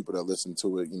 like with people that listen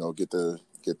to it, get the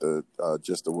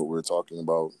gist of what we're talking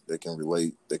about. They can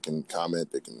relate. They can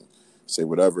comment. They can say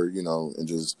whatever, and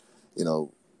just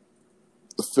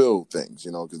feel things,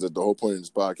 because the whole point of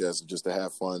this podcast is just to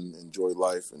have fun, enjoy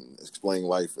life, and explain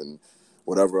life, and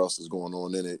whatever else is going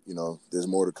on in it. There's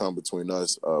more to come between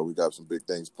us. We got some big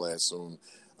things planned soon.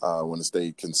 I want to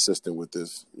stay consistent with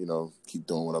this, keep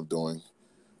doing what I'm doing.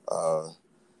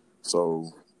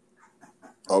 So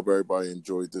I hope everybody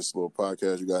enjoyed this little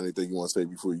podcast. You got anything you want to say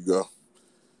before you go?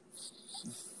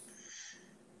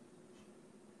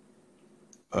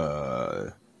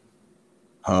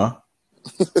 Huh?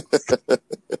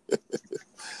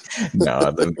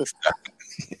 No, let me stop.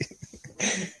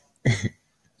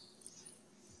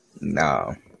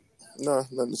 No. No,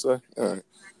 nothing to say. All right.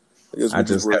 I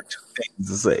just got two things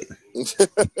to say.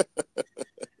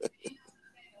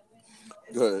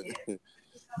 Go ahead.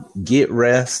 Get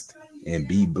rest and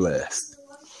be blessed.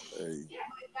 Hey,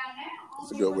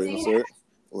 that's a good way to say it.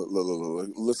 Look,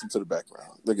 listen to the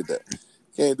background. Look at that.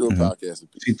 Can't do a podcast.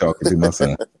 She talking to my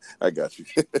son. I got you.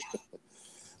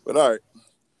 But all right,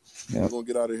 Yep. we're gonna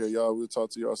get out of here, y'all. We'll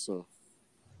talk to y'all soon.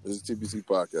 This is TPC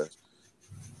Podcast.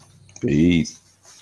 Peace.